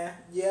 Yeah, man.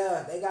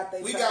 Yeah, they got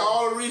their We got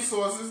all the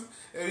resources,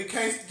 and we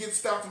can't get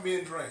stopped from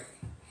being drained.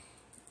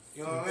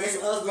 You know what I mean?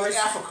 It's us versus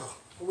Africa.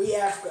 We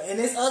Africa, and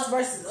it's us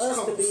versus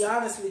us. To be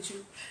honest with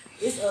you,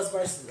 it's us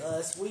versus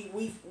us.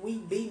 We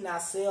beating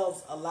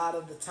ourselves a lot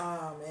of the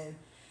time, and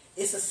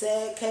it's a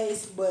sad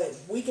case. But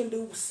we can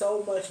do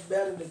so much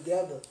better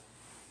together.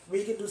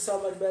 We can do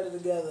so much better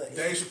together.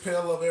 Dave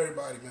Chappelle love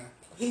everybody, man.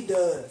 He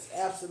does,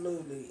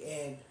 absolutely.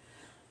 And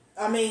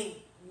I mean,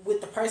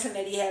 with the person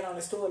that he had on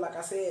his tour, like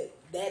I said,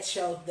 that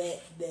showed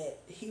that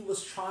he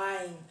was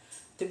trying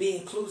to be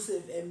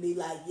inclusive and be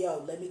like,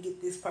 yo, let me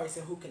get this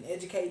person who can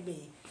educate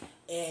me,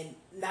 and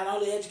not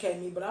only educate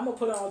me, but I'm gonna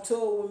put her on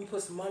tour when we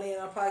put some money in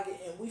our pocket,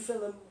 and we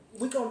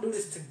gonna do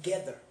this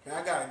together. Man,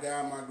 I got a guy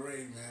in my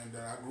grade, man,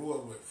 that I grew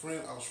up with,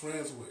 I was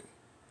friends with.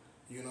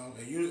 You know,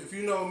 and if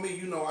you know me,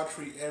 you know I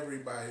treat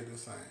everybody the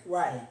same.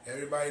 Right.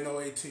 Everybody know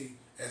AT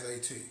as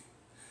AT.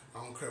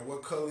 I don't care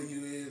what color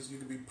you is. You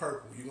can be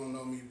purple. You gonna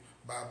know me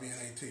by being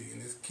AT.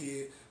 And this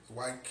kid, this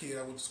white kid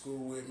I went to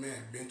school with, man,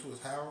 been to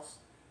his house,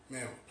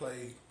 man,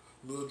 played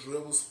little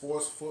dribble,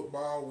 sports,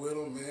 football with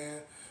him, man,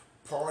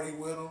 party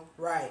with him.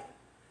 Right.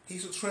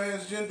 He's a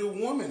transgender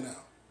woman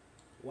now.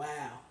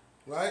 Wow.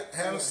 Right?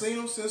 Haven't seen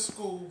him since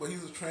school, but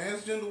he's a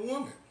transgender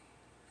woman.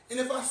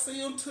 And if I see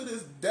him to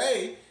this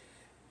day,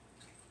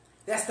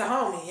 that's the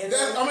homie.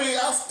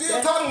 I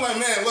still talk to him like,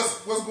 man,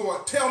 what's going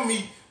on? Tell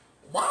me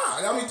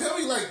why. I mean, tell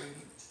me, like,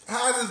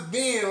 how's this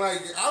been?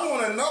 Like, I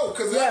want to know,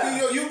 because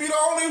you'll be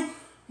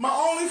my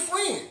only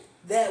friend.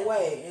 That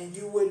way, and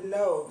you wouldn't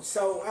know.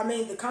 So, I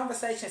mean, the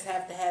conversations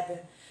have to happen,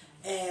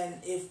 and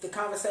if the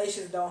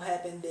conversations don't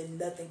happen, then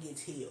nothing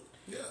gets healed.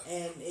 Yeah.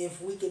 And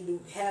if we can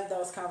have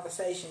those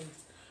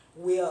conversations,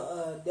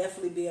 we'll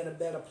definitely be in a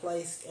better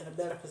place, in a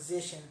better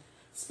position.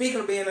 Speaking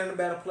of being in a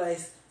better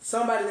place,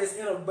 somebody that's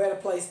in a better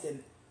place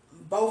than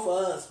both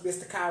of us,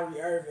 Mr. Kyrie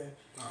Irving.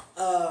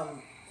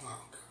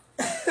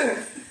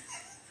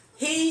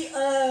 He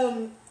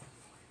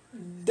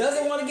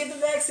doesn't want to get the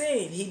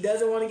vaccine. He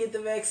doesn't want to get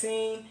the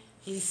vaccine.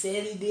 He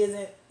said he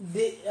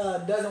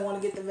doesn't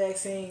want to get the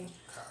vaccine.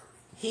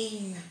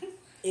 He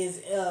is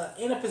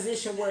in a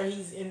position where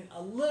he's in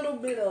a little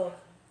bit of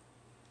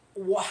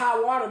high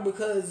water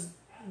because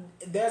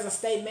there's a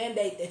state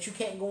mandate that you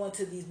can't go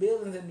into these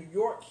buildings in New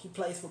York. He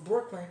plays for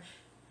Brooklyn,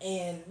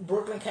 and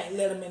Brooklyn can't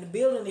let him in the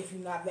building if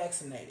you're not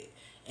vaccinated.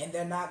 And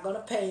they're not going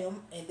to pay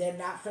him, and they're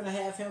not going to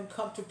have him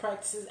come to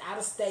practices out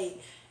of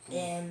state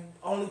and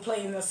only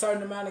playing a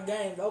certain amount of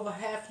games. Over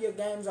half your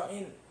games are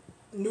in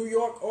New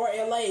York or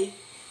LA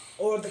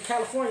or the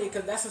California,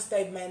 because that's a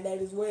state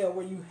mandate as well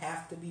where you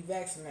have to be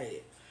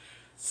vaccinated.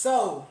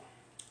 So,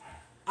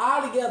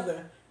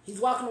 altogether, he's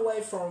walking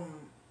away from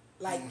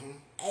like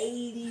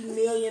 $80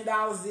 million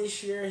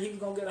this year. He was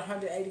going to get a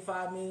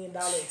 $185 million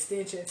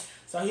extension.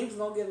 So he was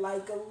going to get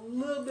like a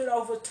little bit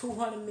over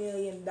 $200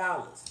 million.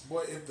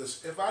 Boy,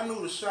 if I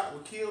knew the shot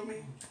would kill me,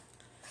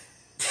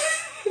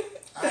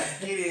 I'd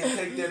get in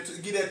and get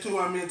that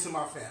 $200 million to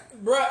my family.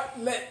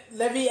 Bruh,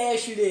 let me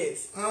ask you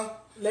this. Huh?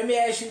 Let me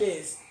ask you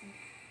this.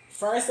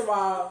 First of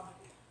all,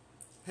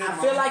 I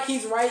feel like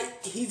he's right.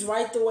 He's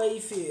right the way he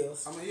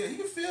feels. I mean, yeah, he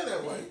can feel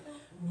that way.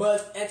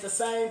 But at the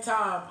same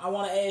time, I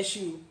want to ask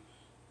you,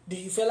 do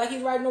you feel like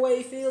he's right in the way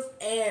he feels?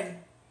 And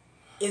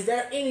is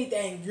there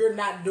anything you're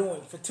not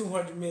doing for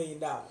 $200 million?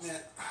 Man,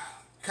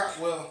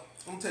 well,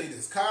 I'm going to tell you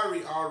this.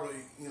 Kyrie already,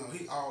 he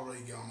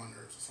already get on my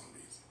nerves for some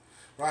reason.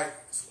 Right?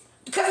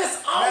 Because it's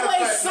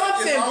always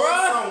something,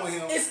 bro.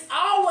 It's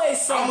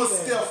always something. I'm a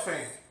Steph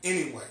fan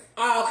anyway.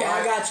 Oh, okay,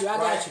 right? I got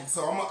you.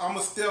 So I'm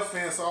a Steph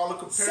fan, so all the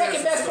comparisons.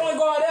 Second best point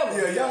guard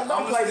ever. Yeah.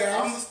 Don't play games.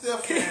 I'm a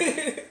Steph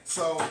fan.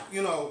 So,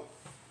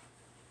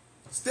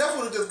 Steph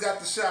would have just got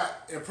the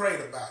shot and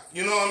prayed about it.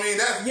 You know what I mean?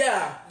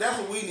 That's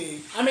what we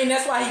need. I mean,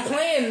 that's why he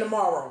playing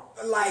tomorrow.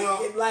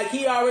 Like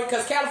he already,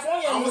 because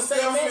California I'm was the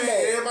same fan.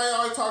 mandate. Everybody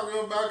always talking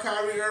about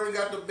Kyrie Irving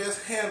got the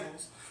best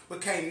handles, but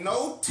can't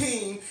no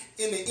team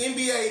in the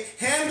NBA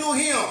handle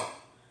him.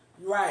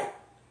 Right.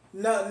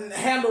 Nothing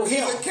handle him.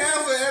 He's a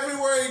cancer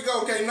everywhere he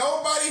go. Can't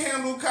nobody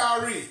handle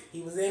Kyrie.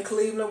 He was in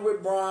Cleveland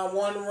with Bron,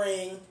 won the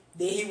ring.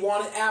 Then he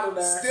wanted out of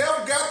there.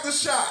 Steph got the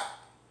shot.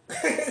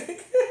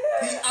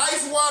 He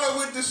ice water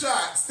with the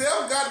shot.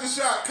 Steph got the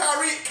shot.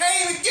 Kyrie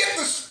can't even take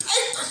the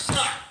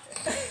shot.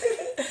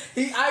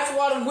 He ice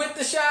water with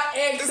the shot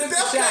and took the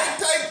shot. Steph can't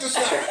take the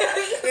shot.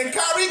 And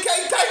Kyrie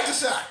can't take the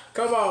shot.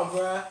 Come on,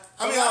 bro.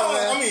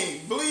 I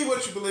mean, believe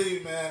what you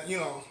believe, man. He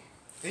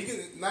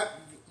can not.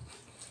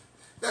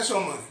 That's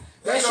your money.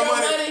 That's your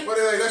money.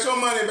 That's your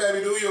money,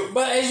 baby. Do you?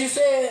 But as you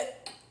said,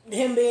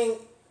 him being.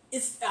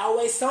 It's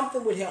always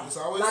something with him. It's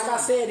always like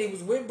something. I said, he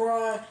was with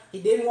Bron. He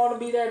didn't want to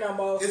be there no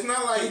more. It's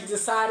not like he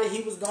decided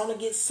he was going to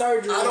get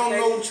surgery. I don't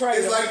know. It's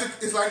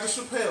like the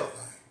Chappelle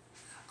thing.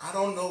 I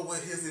don't know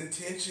what his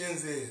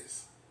intentions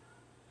is.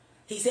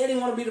 He said he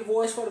want to be the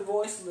voice for the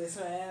voiceless,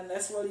 man.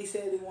 That's what he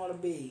said he want to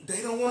be.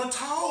 They don't want to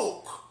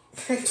talk.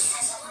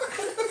 That's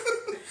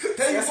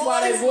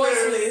why they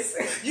voiceless.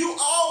 You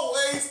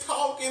always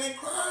talking and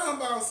crying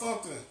about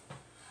something.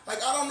 Like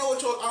I don't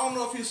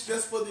know if it's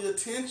just for the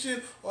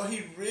attention or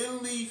he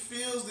really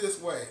feels this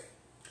way.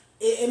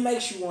 It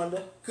makes you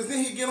wonder. Cause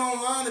then he get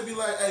online and be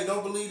like, "Hey,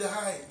 don't believe the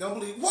hype. Don't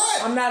believe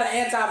what? I'm not an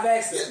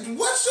anti-vaxxer. Yeah,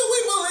 what should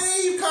we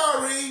believe,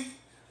 Kyrie?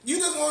 You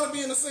just want to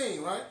be in the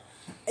scene, right?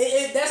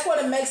 That's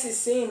what it makes it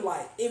seem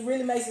like. It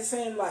really makes it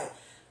seem like.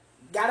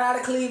 Got out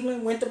of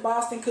Cleveland, went to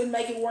Boston, couldn't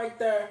make it work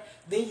there.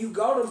 Then you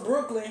go to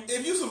Brooklyn.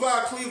 If you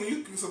survive Cleveland,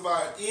 you can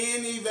survive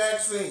any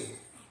vaccine.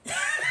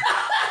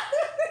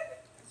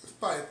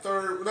 Probably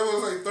third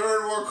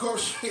world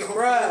country over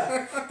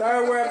there. Bruh,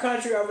 third world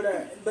country over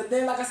there. But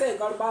then, like I said,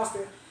 go to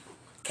Boston.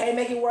 Can't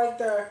make it work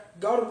there.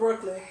 Go to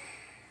Brooklyn.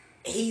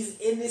 He's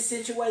in this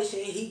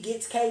situation. He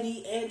gets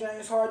KD and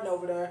James Harden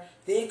over there.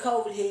 Then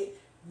COVID hit.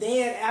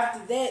 Then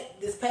after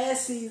that, this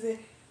past season,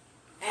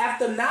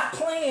 after not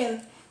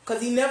playing,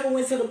 because he never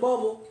went to the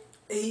bubble.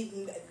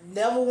 He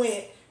never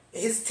went.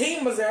 His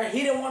team was there.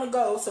 He didn't want to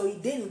go, so he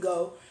didn't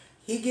go.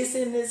 He gets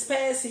in this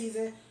past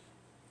season,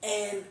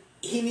 and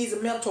he needs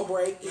a mental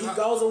break. He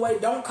goes away.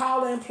 Don't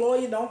call the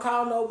employer. Don't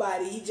call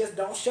nobody. He just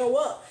don't show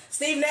up.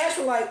 Steve Nash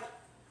was like,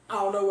 I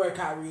don't know where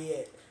Kyrie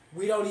at.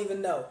 We don't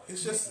even know.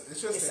 It's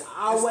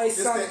always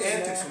something, the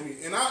antics man. for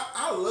me. And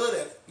I love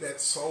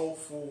that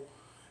soulful,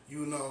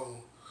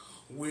 weirdo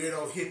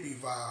hippie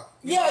vibe.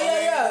 You know what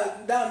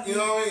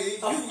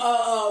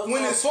I mean?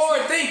 When it's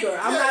forward thinker.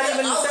 I'm not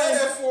even I saying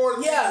love that forward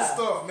thinker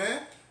stuff,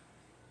 man.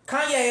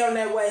 Kanye on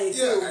that wave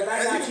too. But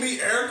I got you.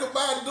 Meet Erica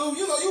Badu.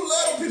 You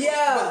love people,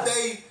 but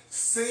they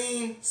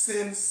seem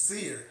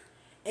sincere.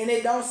 And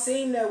it don't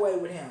seem that way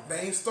with him. They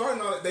ain't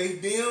starting on it. They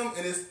dim,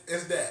 and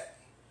it's that.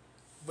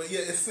 But yeah,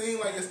 it seems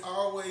like it's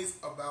always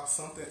about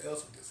something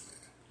else with this man.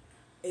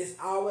 It's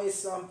always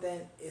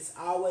something. It's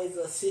always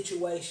a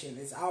situation.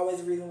 It's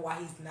always a reason why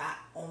he's not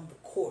on the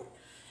court.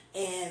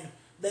 And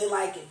they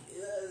like it.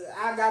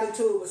 I got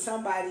into it with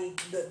somebody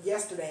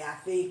yesterday, I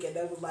think, and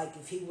they was like,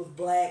 if he was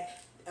black,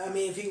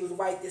 if he was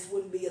white, this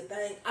wouldn't be a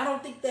thing. I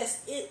don't think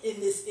that's it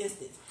in this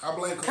instance. I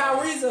blame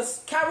Kyrie's a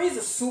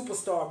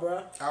superstar,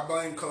 bro. I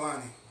blame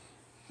Kalani.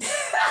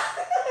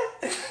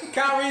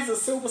 Kyrie's a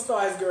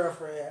superstar, his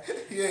girlfriend.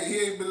 He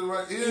ain't been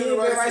right. He ain't been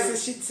right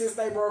since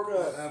they broke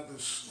up.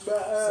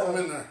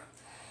 Something in there.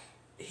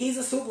 He's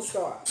a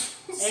superstar,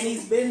 and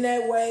he's been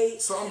that way.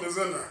 Something is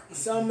in there.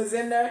 Something is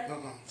in there.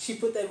 She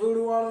put that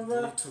voodoo on him,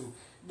 bro. Too.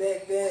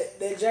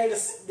 That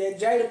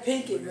Jada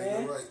Pinkett,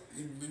 man. Right.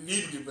 You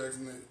need to get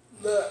vaccinated.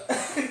 Look.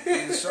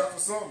 Need a shot for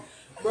something.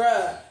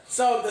 Bruh.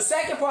 So the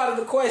second part of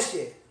the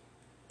question: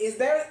 is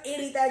there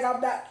anything I'm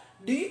not?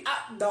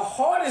 The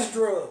hardest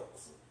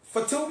drugs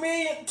for $200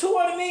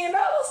 million?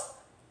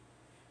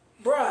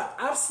 Bruh,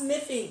 I'm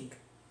sniffing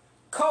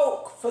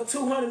coke for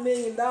 $200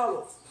 million.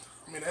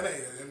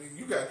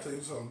 You gotta tell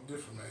you something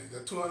different, man.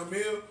 That $200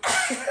 million.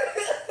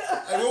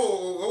 Hey,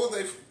 what was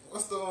they?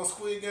 What's the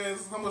Squid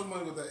Games? How much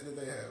money did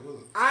they have? Was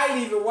it? I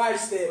ain't even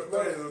watched that.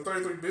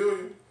 33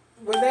 billion.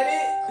 Was that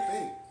it? I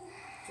think.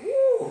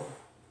 Woo.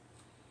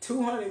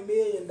 $200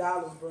 million,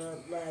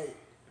 bro. Like,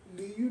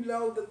 do you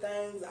know the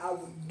things I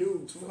would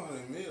do?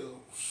 200 mil.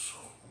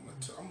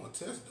 I'm gonna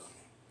test dummy.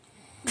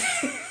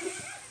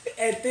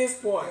 At this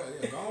point.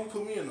 Yeah. Don't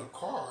put me in a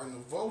car in the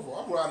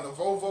Volvo. I'm riding the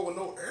Volvo with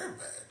no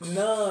airbags.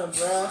 None,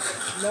 bro.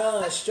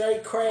 None.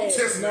 Straight crash.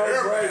 No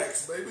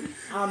brakes, baby.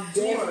 I'm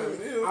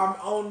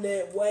on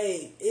that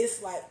wave.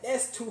 It's like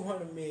that's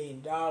 $200 million,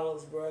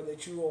 bro,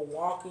 that you are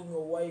walking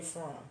away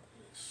from,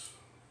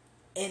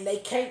 and they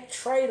can't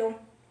trade them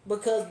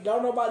because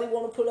don't nobody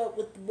want to put up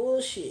with the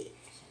bullshit.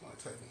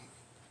 take him.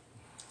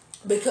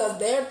 Because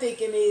their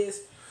thinking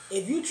is,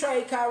 if you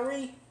trade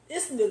Kyrie,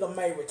 this nigga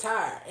may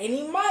retire. And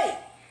he might.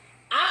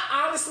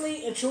 I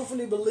honestly and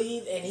truthfully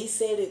believe, and he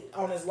said it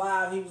on his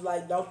live, he was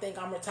like, don't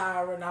think I'm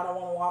retiring, I don't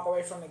want to walk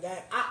away from the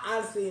game. I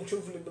honestly and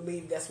truthfully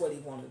believe that's what he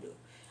want to do.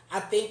 I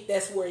think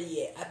that's where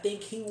he at. I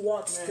think he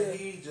wants to...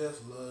 he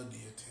just loved the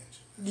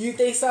attention. You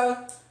think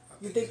so?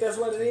 You think that's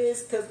what it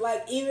is? Because,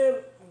 like, even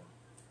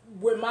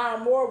with Maya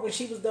Moore, when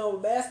she was done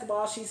with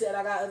basketball, she said,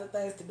 I got other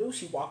things to do.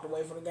 She walked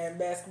away from the game of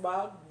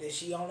basketball. Then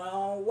she on her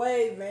own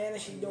way, man,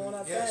 and she doing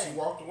her thing. Yeah, she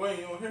walked away.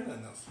 You don't hear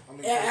nothing else. I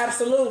mean,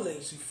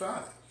 absolutely. She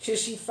fine.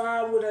 She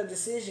fine with her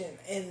decision.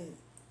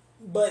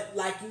 But,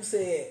 like you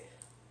said,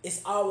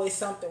 it's always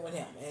something with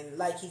him. And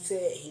like he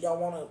said, he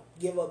don't want to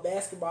give up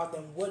basketball.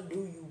 Then what do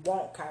you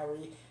want,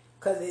 Kyrie?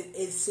 Because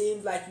it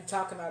seems like you're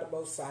talking out of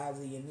both sides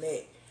of your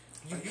neck.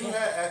 You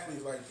had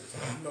athletes like this.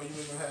 You know, you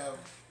even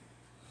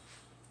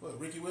have,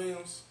 Ricky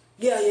Williams?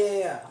 Yeah.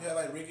 Yeah,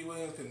 like Ricky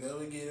Williams could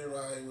never get it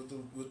right with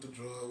the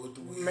drug, with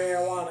the weed.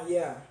 Marijuana,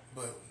 yeah.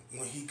 But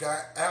when he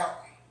got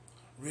out,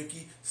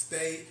 Ricky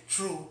stayed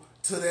true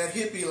to that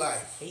hippie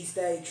life. He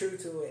stayed true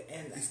to it.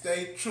 And he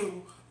stayed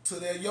true to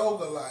that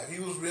yoga life. He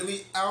was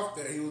really out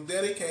there. He was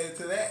dedicated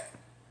to that.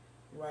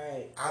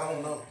 Right. I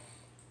don't know.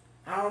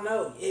 I don't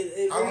know.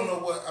 I don't know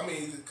what, I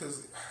mean,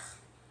 because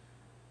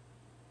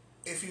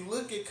if you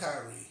look at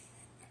Kyrie,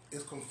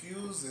 it's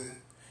confusing.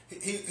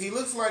 He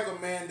looks like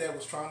a man that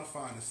was trying to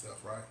find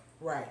himself,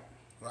 right?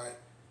 Right.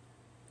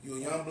 You're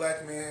a young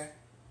black man.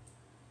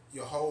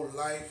 Your whole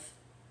life,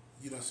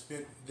 you done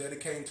spent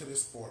dedicating to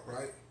this sport,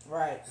 right?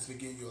 Right. It's been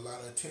getting you a lot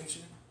of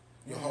attention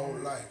your whole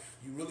life.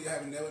 You really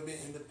have never been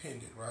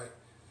independent, right?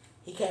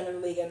 He came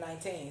in the league at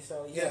 19,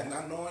 so yeah. Yeah,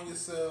 not knowing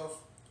yourself,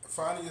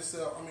 finding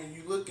yourself. I mean,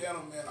 you look at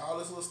him, man, all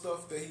this little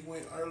stuff that he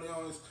went early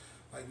on is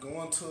like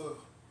going to,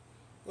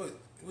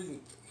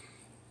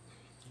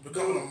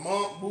 becoming a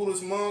monk,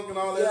 Buddhist monk and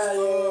all that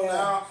stuff. Yeah.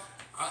 Now,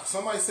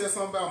 somebody said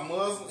something about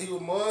Muslim, he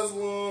was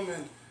Muslim,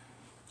 and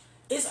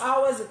it's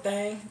always a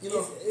thing. You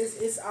know,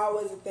 it's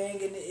always a thing,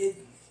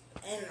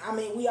 and I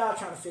mean, we all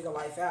trying to figure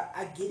life out.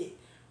 I get it,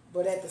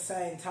 but at the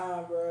same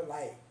time, bro,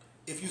 like,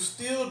 if you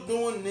still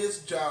doing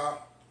this job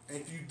and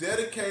if you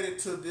dedicated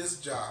to this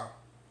job,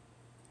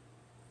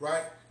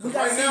 right? Because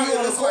right now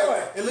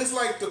it looks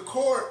like the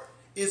court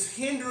is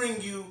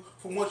hindering you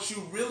from what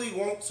you really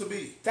want to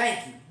be.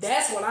 Thank you.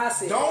 That's what I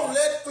said. Don't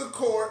let the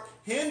court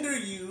hinder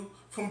you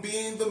from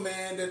being the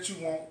man that you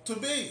want to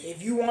be.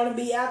 If you want to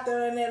be out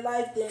there in that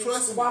life, then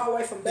trust walk me,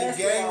 away from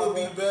basketball. The game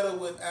will be better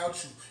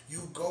without you.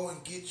 You go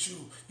and get you.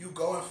 You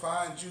go and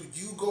find you.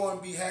 You go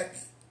and be happy.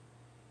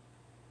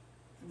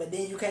 But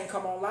then you can't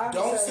come on live.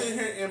 Don't sit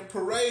here and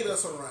parade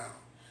us around.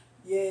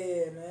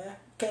 Yeah, man.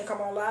 Can't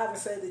come on live and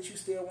say that you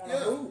still want to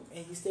hoop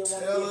and you still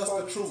want to be a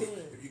part of the truth.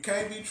 Team. If you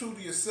can't be true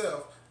to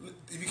yourself,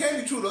 if you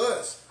can't be true to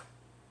us,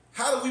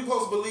 how are we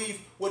supposed to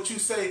believe what you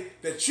say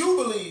that you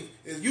believe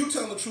is you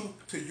telling the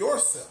truth to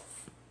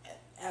yourself?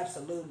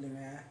 Absolutely,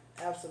 man.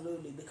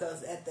 Absolutely.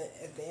 Because at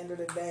the end of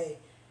the day,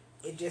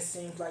 it just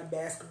seems like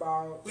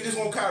basketball. We just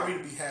want Kyrie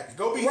to be happy.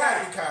 Go be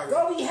happy, Kyrie.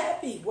 Go be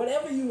happy.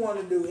 Whatever you want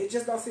to do. It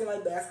just don't seem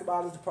like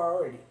basketball is the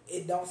priority.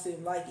 It don't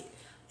seem like it.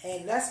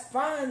 And that's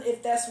fine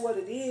if that's what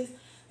it is.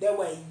 That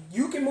way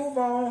you can move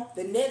on,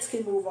 the Nets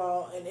can move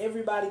on, and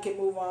everybody can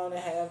move on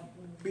and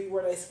be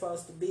where they're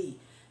supposed to be.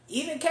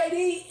 Even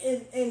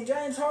KD and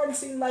James Harden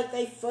seem like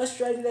they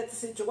frustrated at the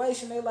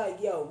situation. They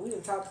like, yo, we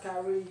didn't talk to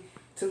Kyrie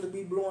till to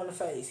be blue in the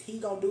face. He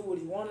gonna do what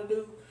he want to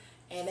do,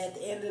 and at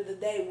the end of the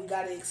day, we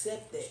gotta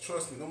accept that.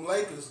 Trust me, them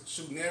Lakers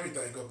shooting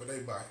everything up in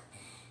their body.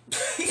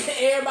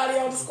 Everybody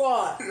on the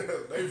squad.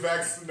 They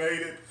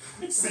vaccinated,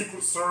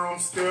 secret serum,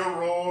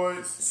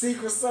 steroids.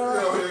 Secret serum.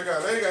 Yeah,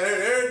 they got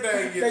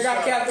everything. They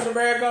got Captain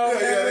America.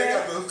 Yeah, they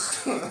got the.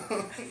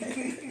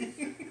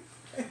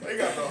 They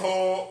got the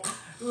whole.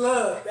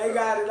 Look, they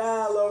got it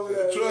all over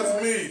there.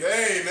 Trust me,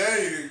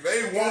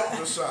 they want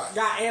the shot.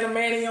 Got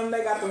adamantium.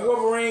 They got the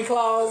Wolverine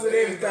claws and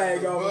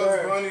everything over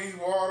there. Bugs Bunny,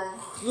 water.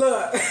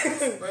 Look,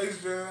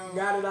 Space Jam.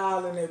 Got it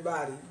all in their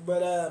body.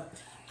 But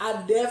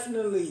I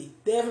definitely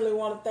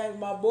want to thank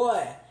my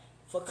boy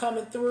for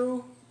coming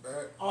through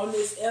on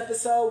this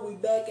episode. We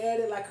back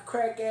at it like a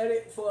crack at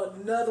it for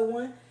another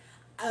one.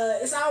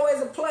 It's always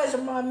a pleasure,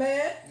 my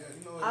man. Yeah,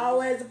 you know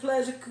always a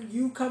pleasure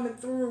you coming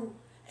through.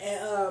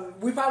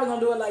 And we probably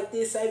gonna do it like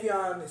this.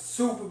 Savion is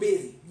super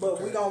busy, but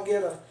we gonna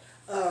get her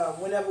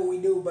whenever we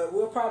do. But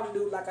we'll probably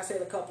do, like I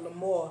said, a couple of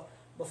more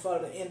before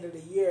the end of the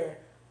year.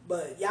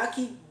 But y'all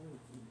keep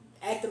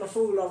acting a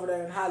fool over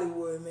there in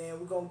Hollywood, man.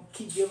 We're gonna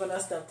keep giving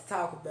us stuff to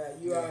talk about.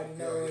 You already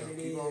know what it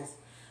is.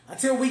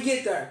 Until we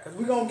get there, cause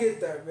we gonna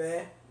get there,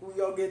 man. We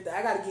gonna get there.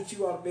 I gotta get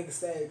you on a bigger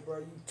stage, bro.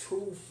 You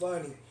too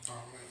funny. Oh,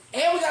 man.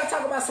 And we gotta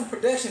talk about some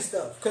production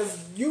stuff, cause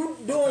you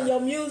doing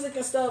your music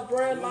and stuff,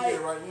 bro. We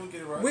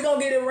like, we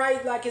gonna get it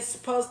right, like it's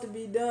supposed to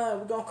be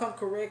done. We gonna come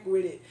correct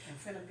with it. And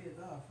finna be a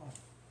godfather.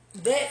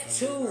 That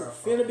too,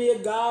 finna be a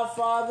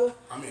godfather.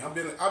 I mean, I've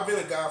been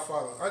a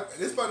godfather.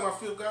 This is like my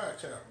fifth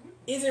godchild.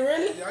 Is it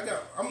really? Yeah,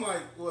 I'm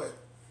like what?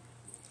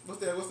 What's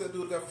that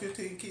dude that got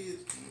 15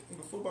 kids?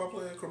 The football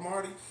player,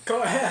 Cromartie. I'm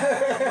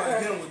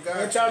like him with God.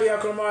 Antonio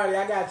Cromartie,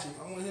 I got you.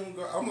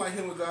 I'm like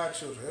him with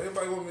godchildren.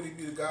 Everybody want me to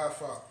be the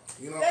godfather.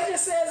 You know. That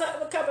just says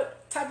what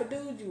type of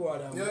dude you are,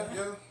 though. Yeah, man.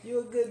 yeah. You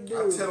a good dude.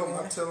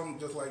 I tell them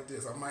just like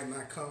this. I might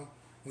not come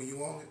when you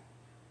want it,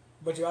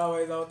 but you're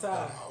always on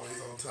time. I'm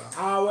always on time.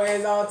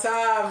 Always on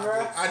time,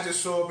 bro. I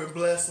just show up and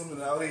bless them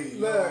and I leave. You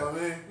know what I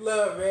mean?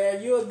 Look,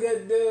 man, you a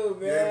good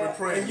dude, man.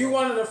 Yeah, and you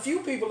one of the few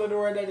people in the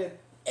world that have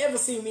ever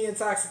seen me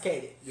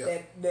intoxicated. Yeah.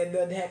 That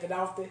doesn't happen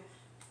often.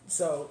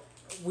 So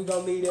we gonna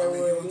leave that you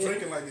where were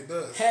drinking like it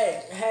does.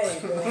 Hey,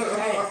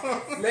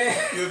 man.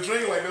 You're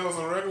drinking like that was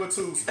a regular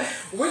Tuesday.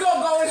 We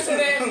gonna go into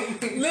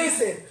that.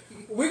 Listen,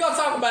 we gonna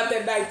talk about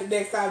that night the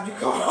next time you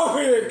come over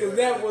here because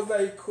that was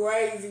a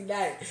crazy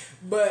night.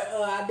 But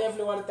I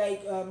definitely want to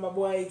thank my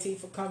boy AT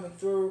for coming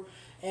through.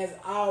 As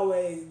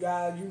always,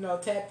 guys,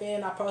 tap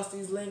in. I post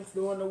these links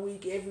during the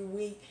week, every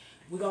week.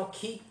 We're going to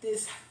keep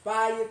this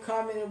fire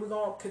coming and we're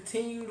going to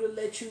continue to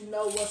let you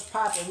know what's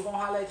popping. We're going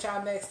to holler at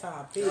y'all next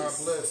time. Peace. God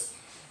bless.